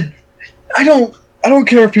did. I don't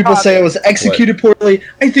care if people say it was executed poorly.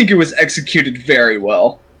 I think it was executed very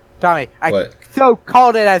well. Tommy, I What? so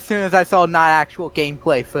called it as soon as I saw not actual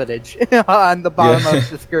gameplay footage on the bottom Yeah. of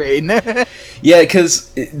the screen. Yeah,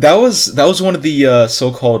 because that was one of the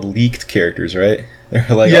so-called leaked characters, right? They're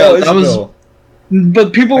like, Yeah, oh, that was- Isabelle.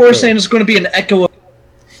 But people were Echo. saying it's going to be an Echo,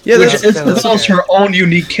 Yeah, which that's, Isabel's her own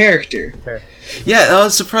unique character. yeah. I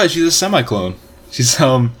was surprised. She's a semi-clone. She's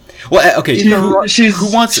Well, okay. She's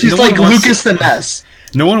who wants? she's no one like wants Lucas the Ness.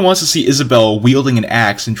 No one wants to see Isabelle wielding an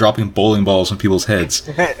axe and dropping bowling balls on people's heads.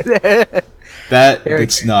 That Very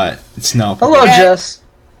it's not. It's not. Hello, Yeah. Jess.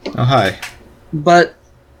 Oh hi. But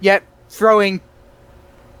Yet throwing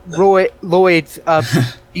Lloyd's up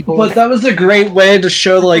people. that was a great way to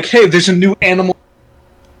show like, hey, there's a new animal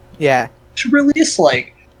Yeah. to release.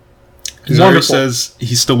 Like, Zari Wonderful. says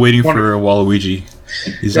he's still waiting for Waluigi.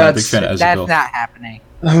 He's not a big That's- fan of That's Isabelle. not happening.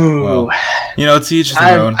 oh, Well, you know, it's each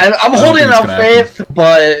their own. I'm I don't holding think it's out gonna happen. faith,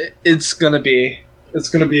 but it's gonna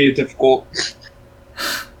be difficult.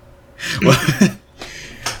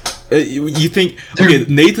 You think? Okay,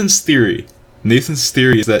 Nathan's theory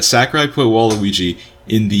is that Sakurai put Waluigi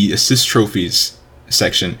in the assist trophies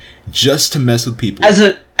section just to mess with people. As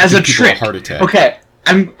a Give people trick. heart attack. Okay,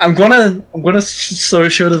 I'm gonna so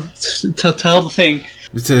show to tell the thing.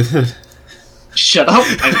 Shut up.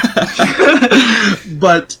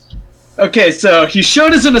 But okay, so he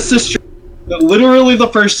showed as an assist trophy, literally the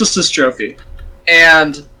first assist trophy,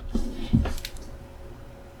 and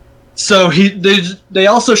So they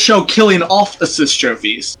also show killing off assist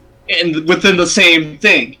trophies, and within the same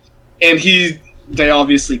thing, and they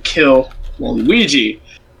obviously kill Waluigi.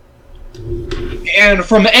 And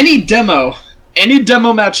from any demo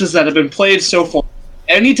matches that have been played so far,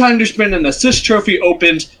 anytime there's been an assist trophy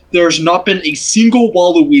opened, there's not been a single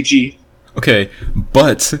Waluigi. Okay,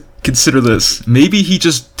 but consider this. Maybe he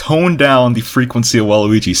just toned down the frequency of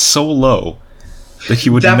Waluigi so low that he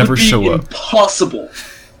would never show up. Impossible.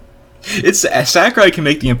 Sakurai can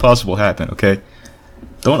make the impossible happen, okay?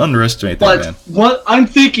 Don't underestimate that, man. But what I'm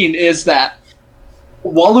thinking is that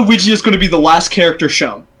Waluigi is going to be the last character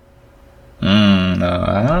shown. No,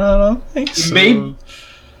 I don't think so. Maybe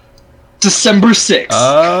December 6th.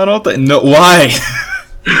 I don't think... No, why?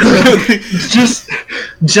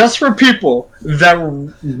 just for people that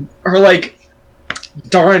are like,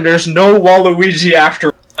 darn, there's no Waluigi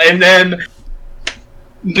after, and then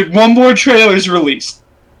one more trailer is released.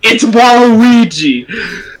 It's Waluigi!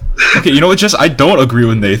 Okay, you know what, I don't agree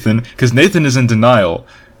with Nathan, because Nathan is in denial.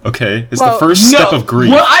 Okay? It's the first step of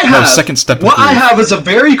grief. Second step of grief. What I have is a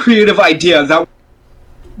very creative idea that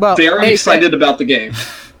very excited about the game.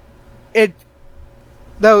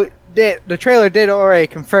 The trailer did already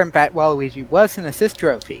confirm that Waluigi was an assist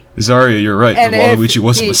trophy. Zarya, you're right. Waluigi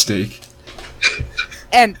was a mistake.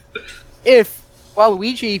 And if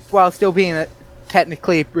Waluigi, while still being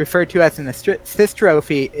technically referred to as an assist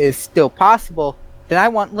trophy, is still possible, then I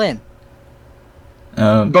want Lyn.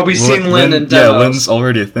 But we've seen Lyn in demos. Yeah, Lyn's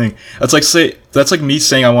already a thing. That's like me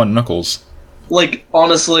saying I want Knuckles. Like,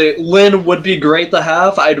 honestly, Lyn would be great to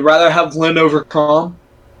have. I'd rather have Lyn over Chrom.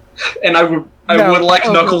 And I would like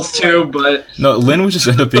Knuckles too, but... No, Lyn would just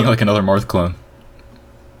end up being like another Marth clone.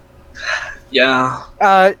 Yeah.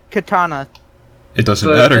 Katana. It doesn't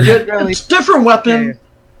matter. It's a different weapon,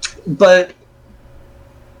 but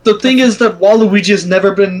the thing is that Waluigi has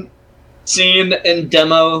never been seen in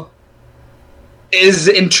demo, is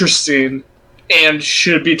interesting, and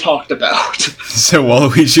should be talked about. So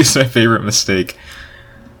Waluigi is my favorite mistake.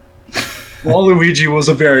 Waluigi was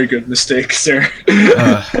a very good mistake, sir.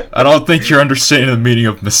 I don't think you're understanding the meaning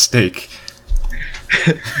of mistake.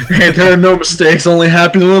 Hey, there are no mistakes, only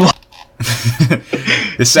happy little...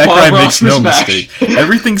 Sakurai makes no mistake.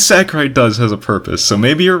 Everything Sakurai does has a purpose, so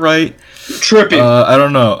maybe you're right. Tripping. I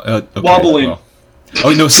don't know. Okay, wobbling. Well.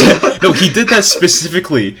 Oh no! No, he did that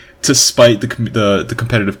specifically to spite the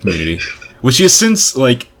competitive community, which he has since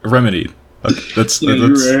remedied. That's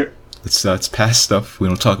past stuff. We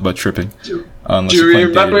don't talk about tripping. Do you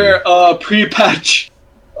remember pre-patch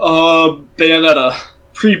Bayonetta?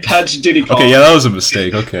 Pre-patch Diddy Kong. Okay, yeah, that was a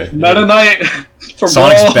mistake. Okay. Meta Knight for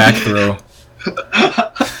Sonic's Brawl. back throw.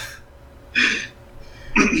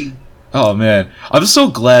 Oh man, I'm so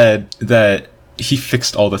glad that he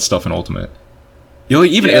fixed all that stuff in Ultimate.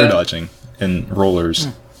 Even air dodging and rollers.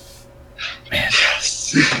 Man.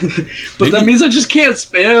 Yes. But that means I just can't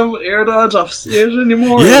spam air dodge off stage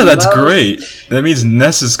anymore. Yeah, that's great. That means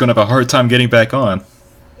Ness is gonna have a hard time getting back on.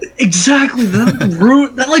 Exactly.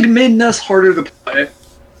 That made Ness harder to play.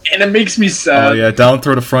 And it makes me sad. Oh yeah, down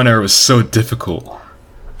throw to front air was so difficult.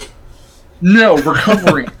 No,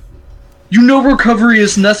 recovery. Recovery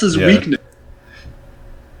is Ness's weakness.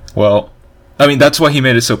 Well, I mean, that's why he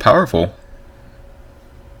made it so powerful.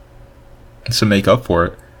 To make up for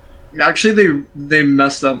it. Actually, they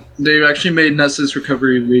messed up. They actually made Ness's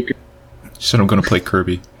recovery weak. Said I'm gonna play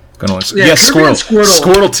Kirby. Squirtle.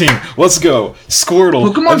 Squirtle team. Let's go.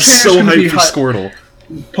 Squirtle. I'm so hyped for Squirtle.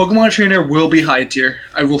 Pokemon Trainer will be high tier.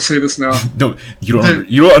 I will say this now. No, you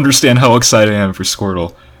don't understand how excited I am for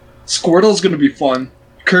Squirtle. Squirtle's gonna be fun.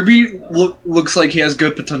 Kirby looks like he has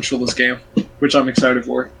good potential this game, which I'm excited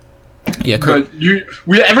for. Yeah, but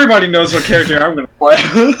everybody knows what character I'm gonna play.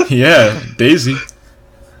 Yeah, Daisy.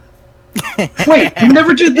 Wait, we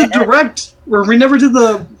never did the direct, or we never did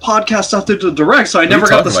the podcast after the direct, so I never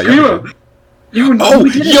got the scream. We never. We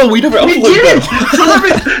did it.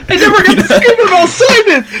 I never got the scream about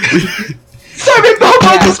Simon. Simon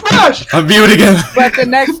Belmont the Smash. I'm mute again. But the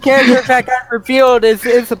next character that got revealed is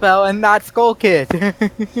Isabelle and not Skull Kid.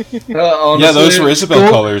 Honestly, yeah, those were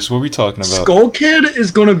Isabelle colors. What are we talking about? Skull Kid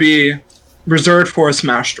is going to be reserved for a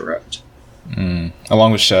Smash Direct.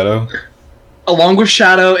 Along with Shadow? Along with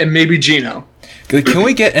Shadow and maybe Geno. Can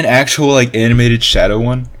we get an actual animated Shadow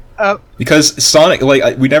one? Because Sonic,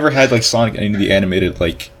 we never had Sonic any of the animated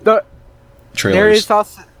trailers. There is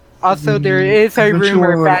also there is a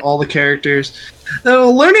rumor that all the characters.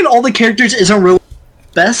 No, learning all the characters isn't really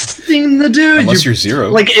the best thing to do. Unless you're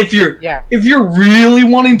Zero. If you're really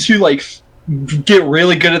wanting to get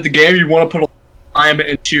really good at the game, you want to put a lot of time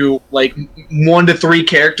into 1 to 3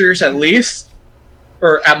 characters at least.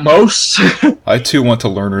 or at most. I too want to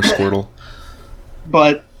learn her Squirtle.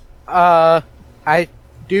 But I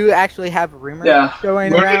do actually have a rumor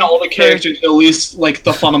going learning around. all the characters, at least like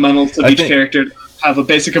the fundamentals of each character, have a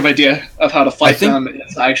basic of idea of how to fight them.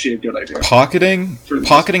 It's actually a good idea.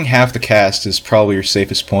 Pocketing half the cast is probably your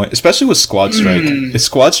safest point, especially with Squad Strike. If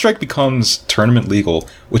Squad Strike becomes tournament legal,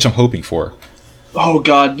 which I'm hoping for. Oh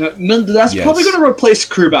god, no, that's probably going to replace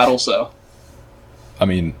crew battles, though. I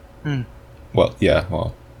mean, well. Yeah.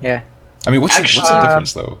 I mean, what's the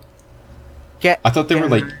difference, though? I thought they were,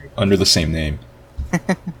 like, under the same name.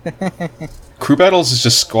 Crew battles is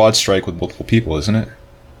just Squad Strike with multiple people, isn't it?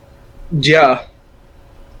 Yeah.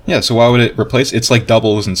 Yeah, so why would it replace? It's like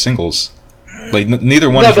doubles and singles. Like, neither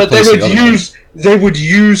one is replacing the other. They would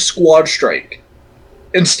use Squad Strike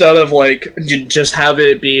instead of, like, you just have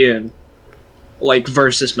it be in, like,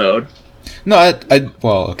 versus mode. No,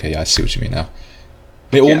 well, okay, yeah, I see what you mean now.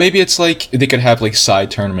 Well, maybe it's like they could have, like, side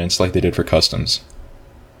tournaments like they did for Customs.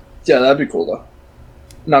 Yeah, that'd be cool, though.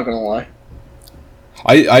 Not gonna lie.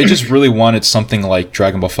 I just really wanted something like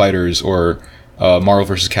Dragon Ball FighterZ or Marvel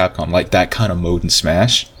vs. Capcom, like that kind of mode in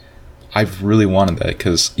Smash. I really wanted that,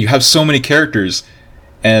 because you have so many characters,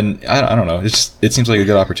 and I don't know, it seems like a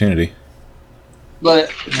good opportunity.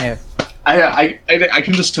 But I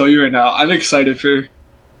can just tell you right now, I'm excited for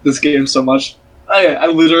this game so much. I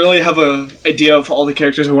literally have an idea of all the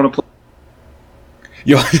characters I want to play.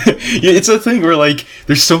 Yo, it's a thing where, like,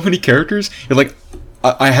 there's so many characters, you're like,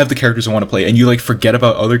 I have the characters I want to play, and you, like, forget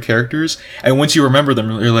about other characters, and once you remember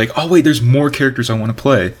them, you're like, oh wait, there's more characters I want to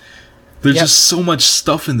play. There's just so much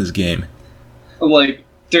stuff in this game. Like,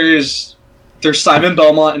 there's Simon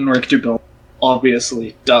Belmont and Richter Belmont,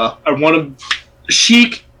 obviously. Duh. I want to...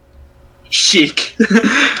 Sheik.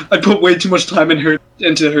 I put way too much time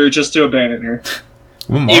into her just to abandon her.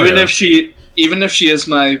 Well, even if she is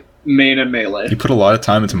my main in Melee. You put a lot of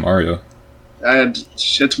time into Mario. And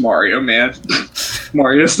it's Mario, man.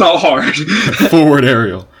 Mario's not hard. Forward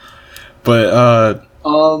aerial. But,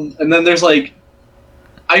 and then there's, like...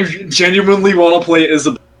 I genuinely want to play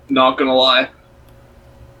Isabelle, not gonna lie.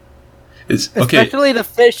 Especially the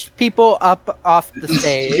fish people up off the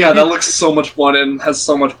stage. Yeah, that looks so much fun and has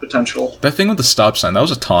so much potential. That thing with the stop sign, that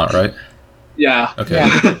was a taunt, right? Yeah. Okay.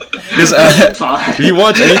 Because if you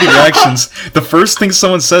watch any of the reactions, the first thing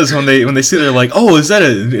someone says when they see it, they're like, "Oh, is that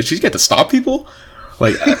did she get to stop people?"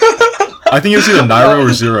 Like, I think it was either Nairo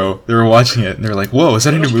or Zero. They were watching it and they're like, "Whoa, is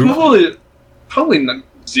that a new move?" Probably not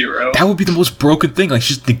Zero. That would be the most broken thing. Like,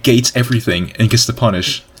 she just negates everything and gets to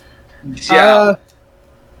punish. Yeah.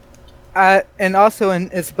 And also in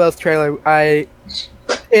Isabelle's trailer,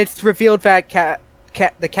 it's revealed that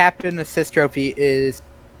the Captain Assist trophy is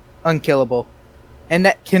unkillable, and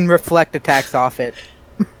that can reflect attacks off it.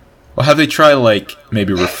 Well, have they tried, like,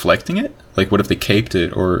 maybe reflecting it? Like, what if they caped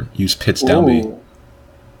it or used Pit's down B?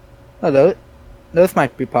 Oh, those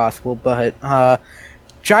might be possible, but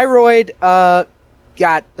Gyroid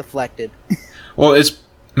got deflected. Well,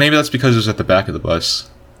 maybe that's because it was at the back of the bus.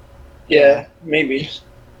 Yeah, maybe.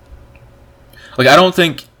 Like, I don't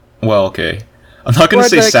think... Well, okay. I'm not going to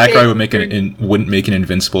say Sakurai wouldn't make an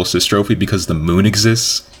invincible assist trophy because the moon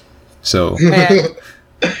exists. So...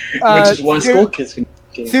 Which is one Skull Kids can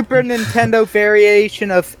get. Super Nintendo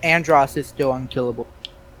variation of Andross is still unkillable.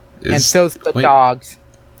 And so's the dogs.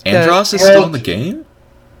 Andross is still in the game?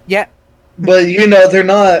 Yeah. But, they're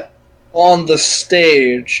not on the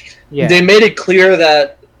stage. Yeah. They made it clear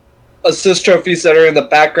that assist trophies that are in the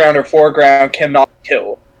background or foreground cannot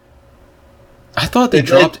kill. I thought they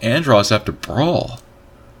dropped Andross after Brawl.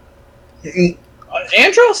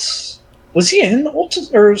 Andross? Was he in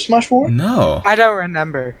or Smash 4? No. I don't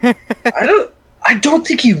remember. I don't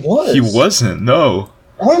think he was. He wasn't, no.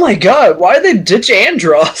 Oh my god, why did they ditch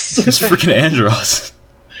Andross? It's freaking Andross.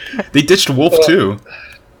 They ditched Wolf too.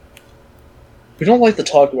 We don't like to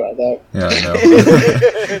talk about that. Yeah,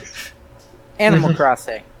 I know. Animal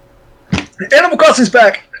Crossing. Animal Crossing's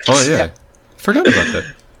back! Oh yeah. Forgot about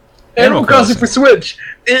that. Animal Crossing for Switch.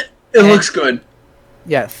 It looks good.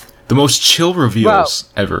 Yes. The most chill reveals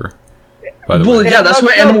ever. By the way. Yeah, that's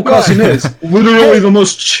what Animal Crossing is. Literally the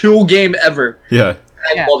most chill game ever. Yeah.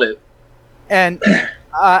 I love it. And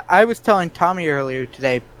I was telling Tommy earlier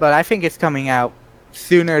today, but I think it's coming out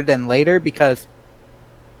sooner than later because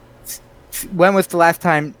when was the last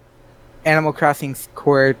time Animal Crossing's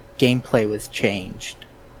core gameplay was changed?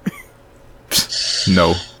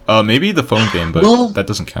 No. Maybe the phone game, but that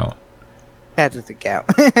doesn't count. That doesn't count.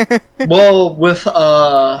 Well, with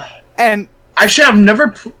and actually,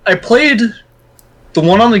 I played the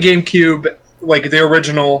one on the GameCube, like the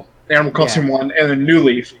original Animal Crossing one, and the New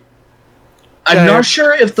Leaf. I'm not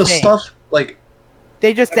sure if the stuff like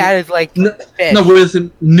They just added like fish. No, with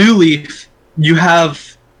New Leaf, you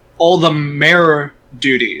have all the mayor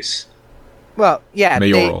duties. Well, yeah,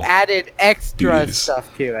 Mayoral they added extra duties.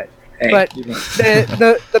 stuff to it. Hey, But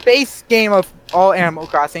the base game of all Animal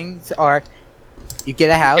Crossings are you get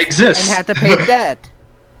a house Exists. and have to pay debt.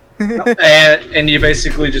 and you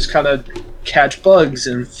basically just kind of catch bugs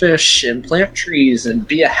and fish and plant trees and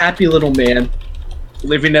be a happy little man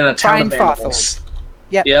living in a town Find of fossils. animals.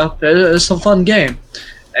 Yep. Yeah, it's a fun game.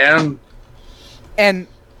 And And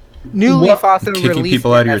New Leaf also Kicking released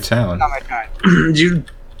people out of it your as town. summertime. you,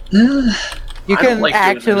 You I don't can like doing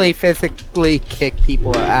actually physically kick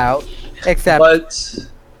people out, except but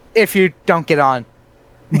if you don't get on.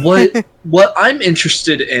 what I'm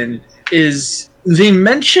interested in is they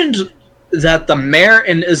mentioned that the mayor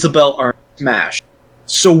and Isabelle are smashed.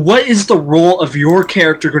 So what is the role of your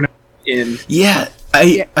character going to be in? Yeah,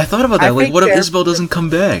 Yeah, I thought about I that. Like, think what if they're- Isabel doesn't come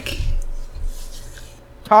back?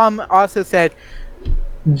 Tom also said,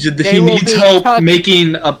 He will needs be help tucked-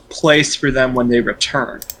 making a place for them when they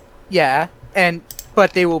return. yeah,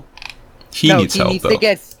 but they will. He no, needs he help, needs though. to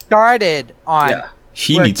get started on. Yeah.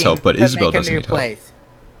 He needs working help, but to Isabel make a doesn't new need help. place.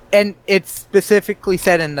 And it's specifically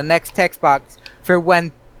said in the next text box for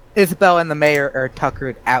when Isabel and the mayor are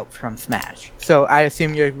tuckered out from Smash. So I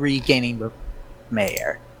assume you're regaining the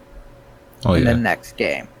mayor Oh, in the yeah. next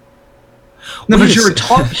game. No, Wait but a you were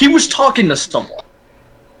sec- he was talking to someone.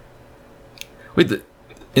 Wait,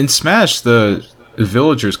 in Smash, the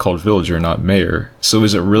villager is called Villager, not Mayor. So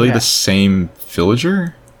is it really Yeah. the same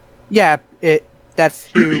villager? Yeah, that's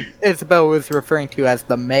who Isabel was referring to as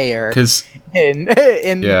the mayor Because in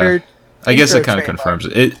Yeah. her. I guess it intro kind of trailer. confirms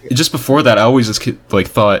it. Just before that, I always just like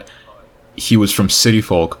thought he was from City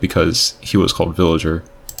Folk because he was called Villager.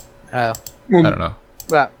 Oh, I don't know.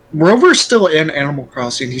 well, Rover's still in Animal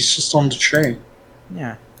Crossing. He's just on the train,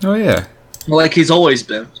 yeah. Oh yeah. like he's always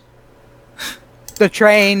been. The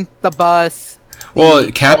train, the bus. Well,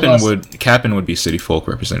 all Cap'n would be City Folk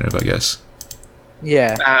representative, I guess.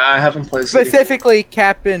 Yeah. I haven't played. City. Specifically,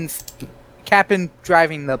 Cap'n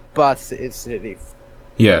driving the bus is City.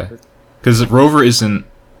 Yeah, because Rover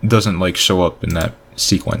doesn't like show up in that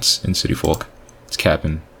sequence in City Folk. It's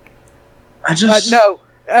Cap'n. I just No,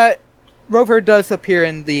 Rover does appear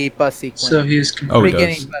in the bus sequence. So he's Oh, he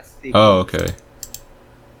beginning does. bus sequence. Oh, okay.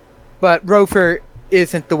 But Rover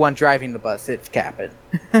isn't the one driving the bus, it's Cap'n.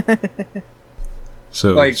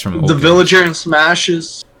 So like it's from the old games. villager in Smash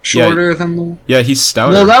is shorter than the. Yeah, he's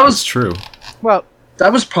stouter. No, that was- That's true. Well,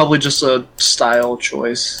 That was probably just a style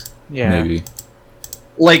choice. yeah. Maybe.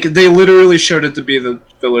 Like they literally showed it to be the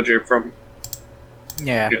villager from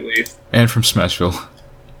Yeah. New Leaf. And from Smashville.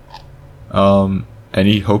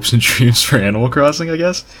 Any hopes and dreams for Animal Crossing? I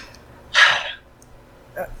guess.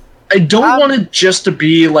 I don't want it just to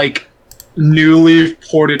be like New Leaf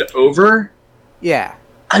ported over. Yeah.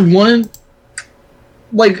 I want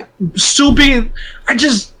like still being. I'm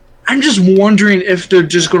just wondering if they're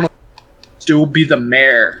just gonna still be the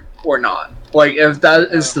mayor or not. Like if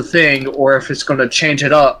that is the thing, or if it's gonna change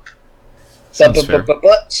it up. Sounds fair.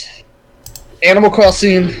 But Animal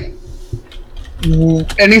Crossing.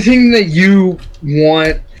 Anything that you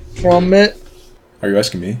want from it? Are you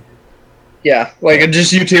asking me? Yeah, like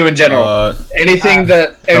just you two in general. Anything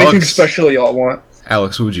Alex. special y'all want?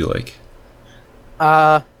 Alex, what would you like?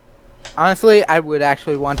 Honestly, I would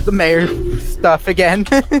actually want the mayor stuff again.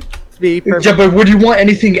 To be perfect. Yeah, but would you want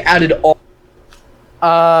anything added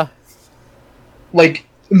on? Like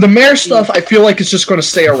the mayor stuff, I feel like it's just going to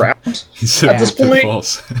stay around. He said At this no point-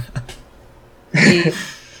 pitfalls.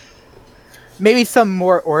 Maybe some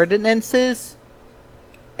more ordinances,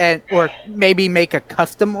 or maybe make a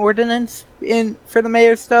custom ordinance for the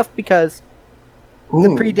mayor stuff because the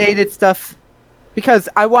predated stuff. Because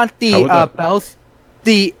I want How the would that- bells,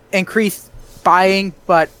 the increased buying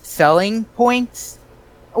but selling points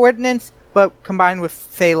ordinance, but combined with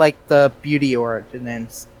say like the beauty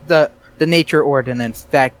ordinance, the nature ordinance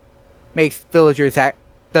that makes villagers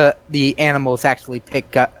the animals actually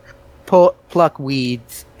pluck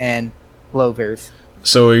weeds and clovers.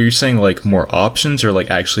 So are you saying like more options, or like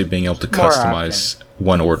actually being able to More customize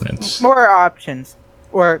one ordinance? More options,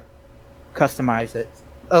 or customize it.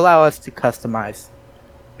 Allow us to customize.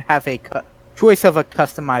 Have a choice of a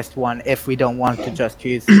customized one if we don't want to just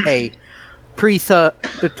use a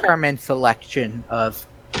predetermined selection of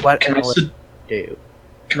what Can I, animals su- do.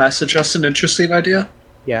 can I suggest an interesting idea?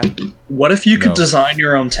 Yeah. What if you could No. design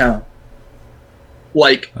your own town?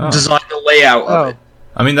 Like Oh. design the layout of Oh, it.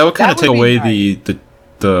 I mean, that would kind That of take would away be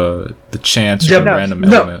the chance Yeah, or the no, random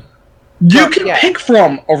no. element. You Well, can yeah. pick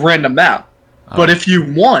from a random map. But if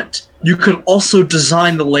you want, you could also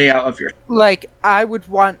design the layout of your. Like, I would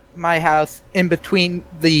want my house in between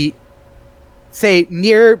say,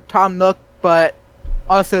 near Tom Nook, but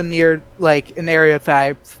also near, like, an area that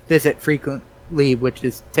I visit frequently, which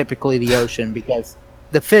is typically the ocean, because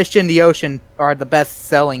the fish in the ocean are the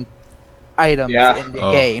best-selling items in the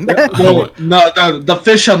game. Well, no, the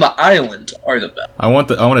fish on the island are the best. I want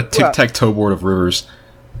a tic-tac-toe board of rivers.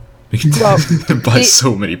 We can buy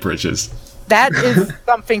so many bridges. That is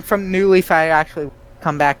something from New Leaf I actually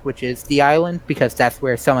come back, which is the island, because that's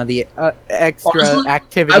where some of the extra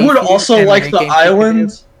activities. I would also like the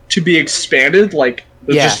island to be expanded, like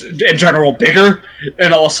just in general bigger,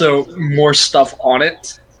 and also more stuff on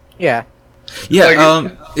it. Yeah. Yeah.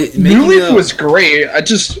 New Leaf was great. I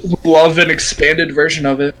just love an expanded version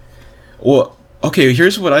of it. Well, okay.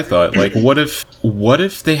 Here's what I thought. Like, what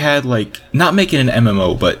if they had, like, not make it an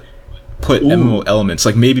MMO, but put MMO elements,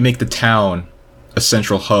 like maybe make the town a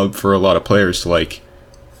central hub for a lot of players to, like,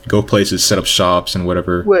 go places, set up shops and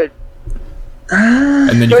whatever.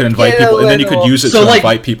 And then you could invite people, and then you could use it to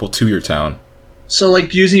invite people to your town. So,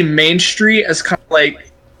 like, using Main Street as kind of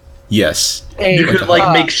like... Yes. You could,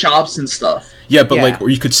 like, make shops and stuff. Yeah, but, like, or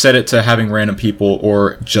you could set it to having random people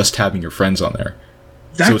or just having your friends on there.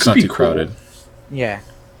 So it's not too crowded. Yeah.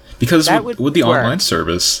 Because with the online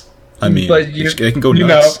service, I mean, they can go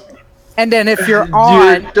nuts. And then if you're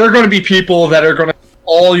on... there are going to be people that are going to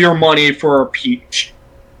all your money for a peach.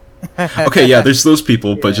 Okay, yeah, there's those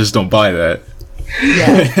people, but just don't buy that.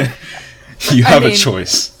 Yeah. You have a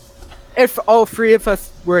choice. If all three of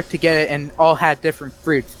us were to get it and all had different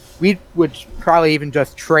fruits, we would probably even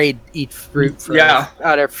just trade each fruit for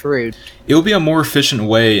other fruit. It would be a more efficient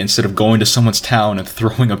way instead of going to someone's town and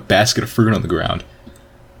throwing a basket of fruit on the ground.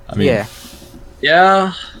 I mean...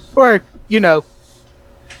 Yeah. Or,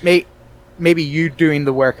 maybe you doing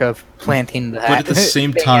the work of planting that. But at the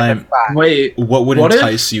same time, what would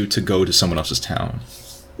entice you to go to someone else's town?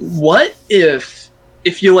 What if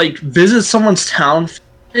you, like, visit someone's town,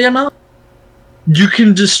 you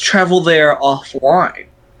can just travel there offline?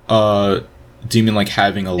 Do you mean like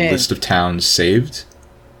having a list of towns saved?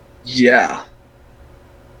 Yeah.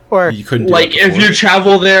 Or you couldn't like if you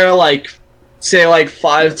travel there, like, say, like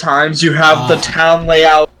 5 times, you have the town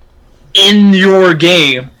layout in your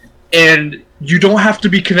game, and you don't have to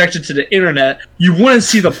be connected to the internet. You wouldn't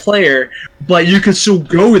see the player, but you could still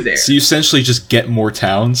go there. So you essentially just get more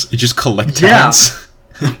towns. You just collect towns.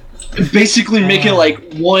 Basically, make it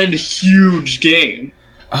like one huge game.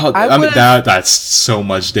 Oh, I mean that's so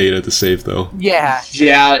much data to save, though. Yeah.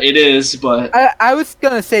 Yeah, it is, but I was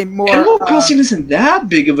gonna say more. Animal Crossing isn't that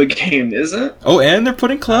big of a game, is it? Oh, and they're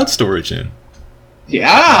putting cloud storage in.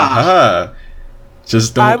 Yeah.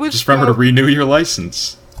 Just remember to renew your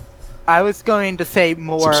license. I was going to say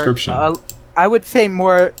more. Subscription. I would say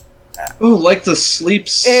more. Like the sleep.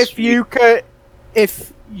 If your but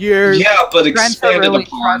friends are really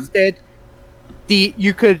trusted,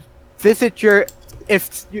 you could visit your.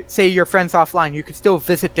 If say your friends offline, you could still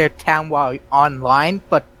visit their town while online,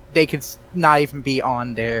 but they could not even be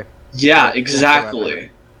on there. Yeah, exactly.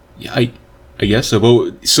 Yeah, I guess so.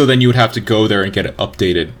 But so then you would have to go there and get it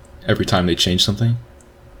updated every time they change something.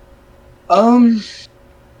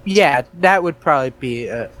 Yeah, that would probably be.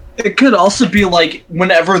 It could also be like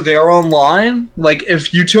whenever they're online, like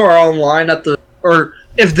if you two are online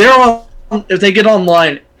if they get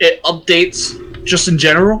online, it updates just in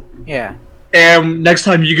general. Yeah. And next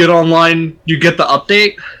time you get online, you get the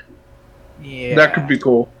update. Yeah. That could be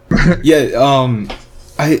cool. Yeah,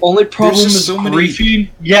 only problem is griefing.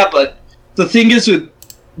 Yeah, but the thing is with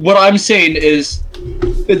what I'm saying is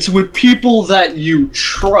it's with people that you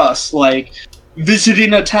trust, like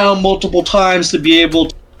visiting a town multiple times to be able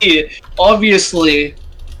to see it. Obviously,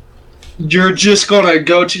 you're just gonna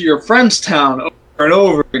go to your friend's town over and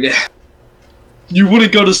over again. You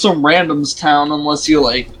wouldn't go to some random's town unless you,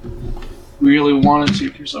 like, really wanted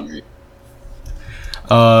to for some reason.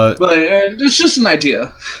 But it's just an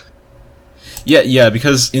idea. Yeah,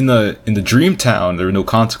 because in the Dream Town there were no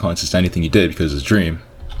consequences to anything you did because it's Dream.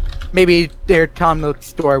 Maybe their Tom Nook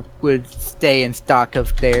store would stay in stock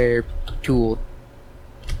of their tool.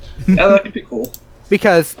 Yeah, that could be cool.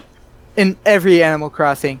 Because in every Animal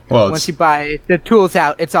Crossing, once you buy the tools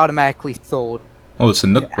out, it's automatically sold. Oh, it's the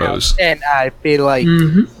Nook Bros. And I'd be like,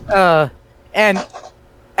 and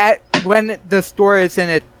when the store is in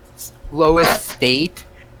its lowest state,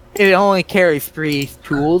 it only carries 3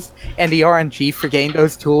 tools, and the RNG for getting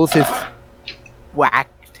those tools is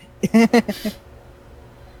whacked.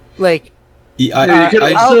 Like,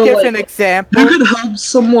 I'll give an example. You could help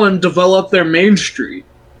someone develop their Main Street.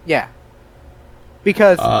 Yeah.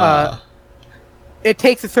 Because it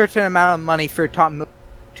takes a certain amount of money for Tom Nook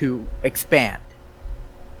to expand.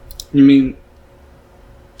 You mean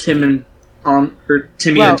Tim and Tom, or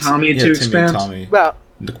Timmy and Tommy to expand? Timmy and Tommy. Well,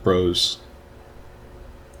 Nook Bros.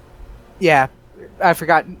 yeah, I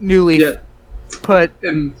forgot. New Leaf Yeah. put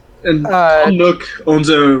And Tom Nook owns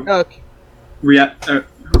a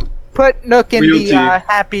put Nook in Realty. the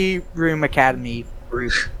Happy Room Academy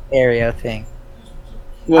group area thing.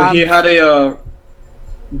 Well, he had a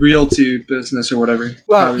realty business or whatever.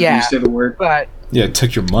 Well, however yeah. you say the word. But Yeah, it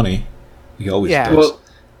took your money. He always Yeah. does. Well,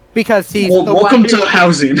 because he's the welcome one to who-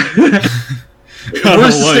 housing. I We're don't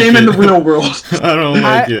the same in the real world. I don't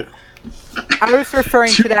like it. I was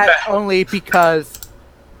referring to that only because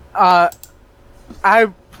I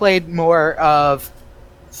played more of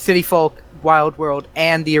City Folk, Wild World,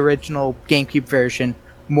 and the original GameCube version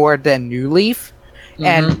more than New Leaf,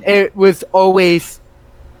 and it was always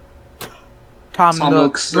Tom Nook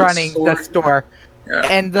Nook's running the store, Yeah.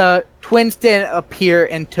 and the twins didn't appear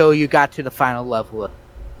until you got to the final level,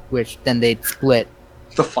 which then they'd split.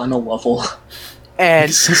 The final level. And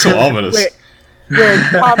It's so ominous. where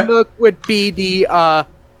Tom Nook would be the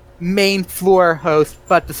main floor host,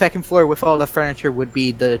 but the second floor with all the furniture would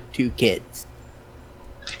be the two kids.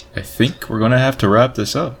 I think we're gonna have to wrap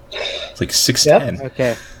this up. It's like 6:10.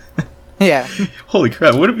 Okay. Yeah. Holy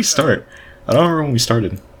crap! When did we start? I don't remember when we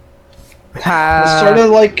started. It started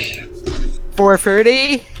like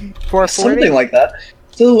 4:30, 4:40. something like that.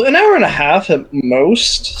 So an hour and a half at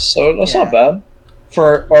most. So that's not bad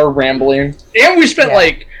for our rambling. And we spent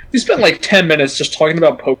like 10 minutes just talking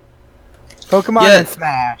about Pokemon Yeah. and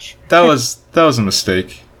Smash. That was a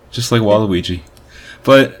mistake, just like Waluigi.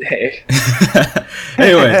 But Hey.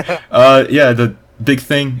 anyway, yeah, the big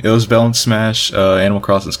thing, it was Bell and Smash. Animal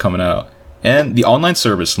Crossing's coming out, and the online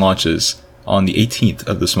service launches on the 18th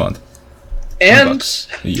of this month. And $10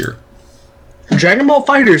 a year. Dragon Ball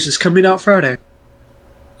Fighters is coming out Friday.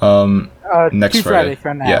 Next Two Friday. Fridays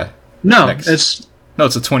from now. Yeah. No, Next. it's No,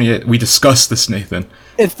 it's the 28th. We discussed this, Nathan.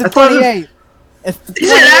 It's the I thought it- 28th. It's the 28th.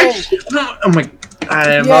 is it actually? Oh my!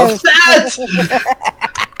 I am Yes. upset.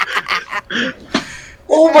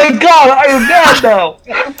 Oh my god! I am mad now.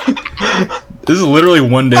 This is literally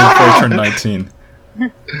one day before I turn 19.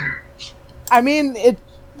 I mean, the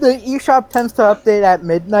eShop tends to update at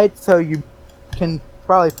midnight, so you can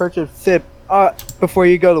probably purchase it before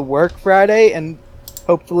you go to work Friday, and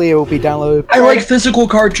hopefully it will be downloaded. I like physical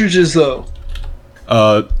cartridges though.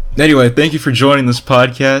 Anyway, thank you for joining this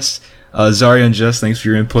podcast. Zarya and Jess, thanks for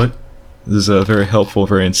your input. This is very helpful,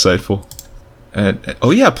 very insightful.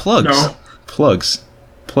 Oh yeah, plugs. No. Plugs.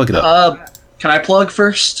 Plug it up. Can I plug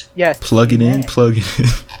first? Yes. Plug it in, plug it in.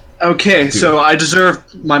 Okay, so I deserve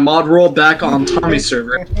my mod roll back on Tommy's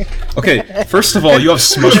server. Okay, first of all, you have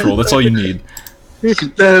Smush Roll. That's all you need.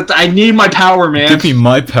 I need my power, man. Give me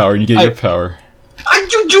my power and you get your power.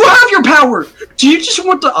 You do have your power. Do you just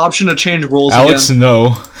want the option to change roles Alex, again?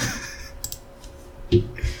 no.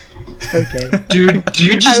 Okay. Dude, do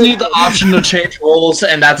you just need the option to change roles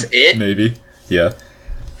and that's it? Maybe. Yeah.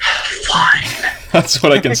 Fine. That's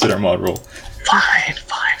what I consider mod roll. Fine.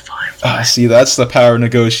 See, that's the power of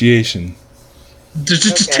negotiation.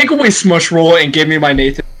 Just take away Smush Roll and give me my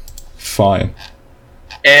Nathan. Fine.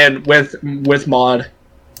 And with mod.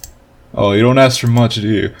 Oh, you don't ask for much, do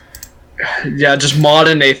you? Yeah, just mod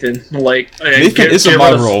and Nathan. Like Nathan is a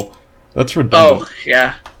mod roll. That's redundant. Oh,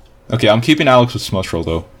 yeah. Okay, I'm keeping Alex with Smush Roll,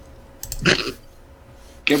 though.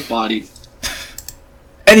 Get bodied.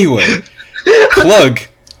 Anyway, plug.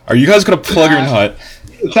 Are you guys gonna plug or not?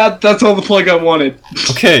 That's all the plug I wanted.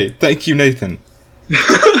 Okay, thank you, Nathan.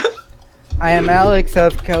 I am Alex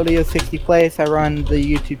of Keldeo 60 Plays. I run the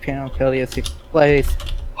YouTube channel Keldeo 60 Plays.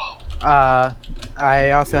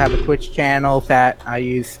 I also have a Twitch channel that I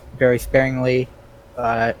use very sparingly.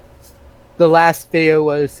 The last video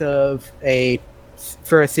was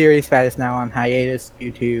for a series that is now on hiatus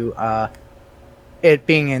due to it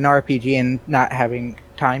being an RPG and not having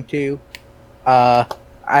time to.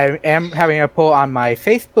 I am having a poll on my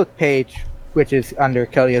Facebook page, which is under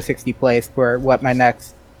Keldeo 60 Plays, for what my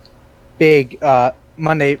next big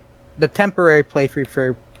Monday, the temporary playthrough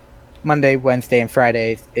for Monday, Wednesday, and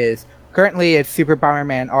Fridays is. Currently, it's Super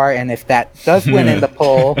Bomberman R, and if that does win in the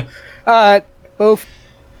poll, both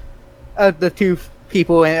of the two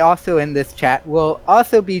people and also in this chat will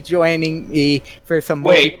also be joining me for some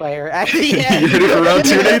multiplayer at the end. You ready for round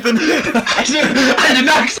two, Nathan? I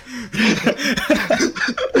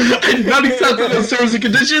did not accept those terms and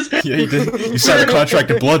conditions. Yeah, you did. You signed a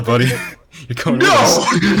contract of blood, buddy. You're coming with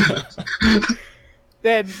us.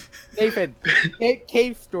 Then, Nathan, get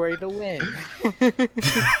Cave Story to win.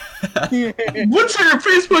 What's your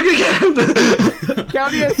Facebook account?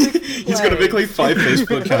 County has 60 He's gonna make like 5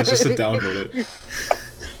 Facebook accounts just to download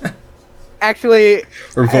it. Actually,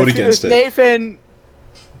 Or vote as soon against as it. Nathan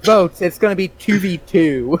votes, it's gonna be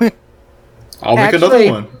 2v2. I'll make Actually-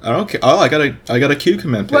 another one. I don't care. Oh, I got a Q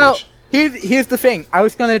command page. Well, here's the thing. I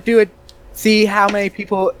was gonna do it, see how many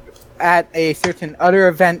people at a certain other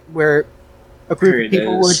event where a group Here of it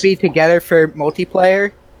people is. would be together for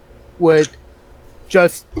multiplayer would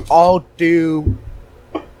just all do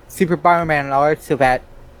Super Bomberman art so that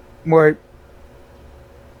more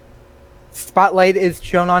spotlight is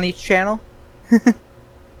shown on each channel.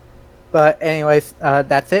 But anyways,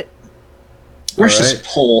 that's it. Where's Alright. this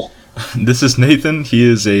poll? This is Nathan. He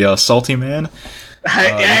is a salty man.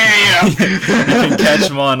 Yeah. You can catch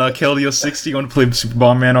him on Keldeo60. You want to play Super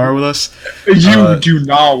Bomberman R with us? You do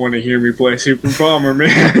not want to hear me play Super Bomber,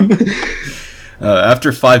 man.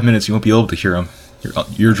 After 5 minutes, you won't be able to hear him. Your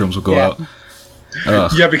eardrums will go Yeah. out.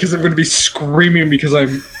 Ugh. Yeah, because I'm going to be screaming because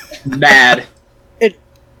I'm mad.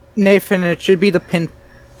 Nathan, it should be the pinned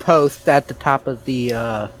post at the top of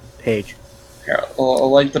the page. Here,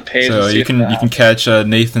 I'll like the page. So and see you if can that- you can catch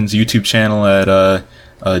Nathan's YouTube channel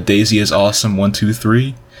at Daisy is Awesome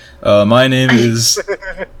 123. My name is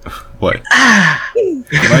what?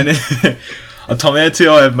 My name. On Tommy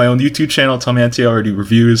Antio, I have my own YouTube channel. Tommy Antio, I do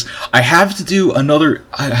reviews. I have to do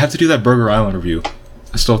that Burger Island review.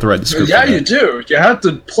 I still have to write the script. Yeah, for you that. do. You have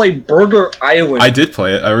to play Burger Island. I did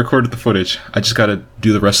play it. I recorded the footage. I just got to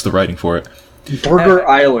do the rest of the writing for it. Burger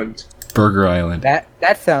Island. Burger Island. That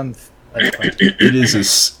sounds like fun. It is.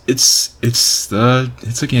 It's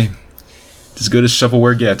a game. It's as good as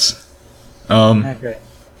shovelware gets. Okay.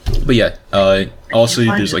 But yeah. Also,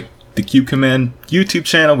 there's like the Cube Command YouTube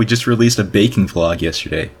channel. We just released a baking vlog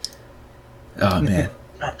yesterday. Oh man,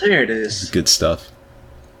 Oh, there it is. good stuff.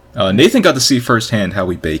 Nathan got to see firsthand how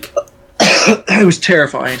we bake. I was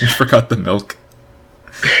terrified. Forgot the milk.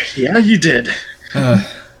 Yeah, you did. But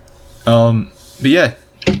yeah.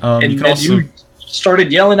 And You can then also. you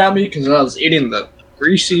started yelling at me because I was eating the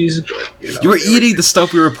Reese's. But, You were eating the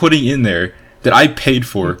stuff we were putting in there that I paid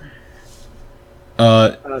for.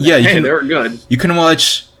 Yeah, you Hey, can, they were good. you can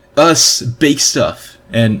watch us bake stuff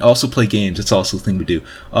and also play games. It's also a thing we do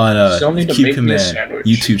on Still need the to Cube make me a Command sandwich.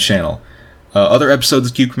 YouTube channel. Other episodes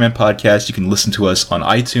of Cube Command Podcast, you can listen to us on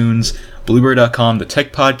iTunes, Blueberry.com, the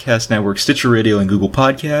Tech Podcast Network, Stitcher Radio, and Google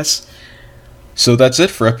Podcasts. So that's it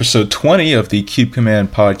for episode 20 of the Cube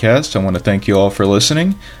Command Podcast. I want to thank you all for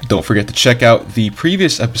listening. Don't forget to check out the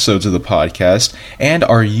previous episodes of the podcast and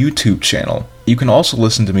our YouTube channel. You can also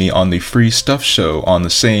listen to me on the Free Stuff Show on the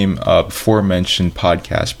same before-mentioned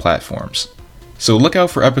podcast platforms. So look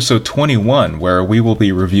out for episode 21, where we will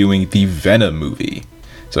be reviewing the Venom movie.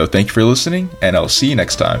 So thank you for listening, and I'll see you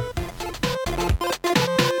next time.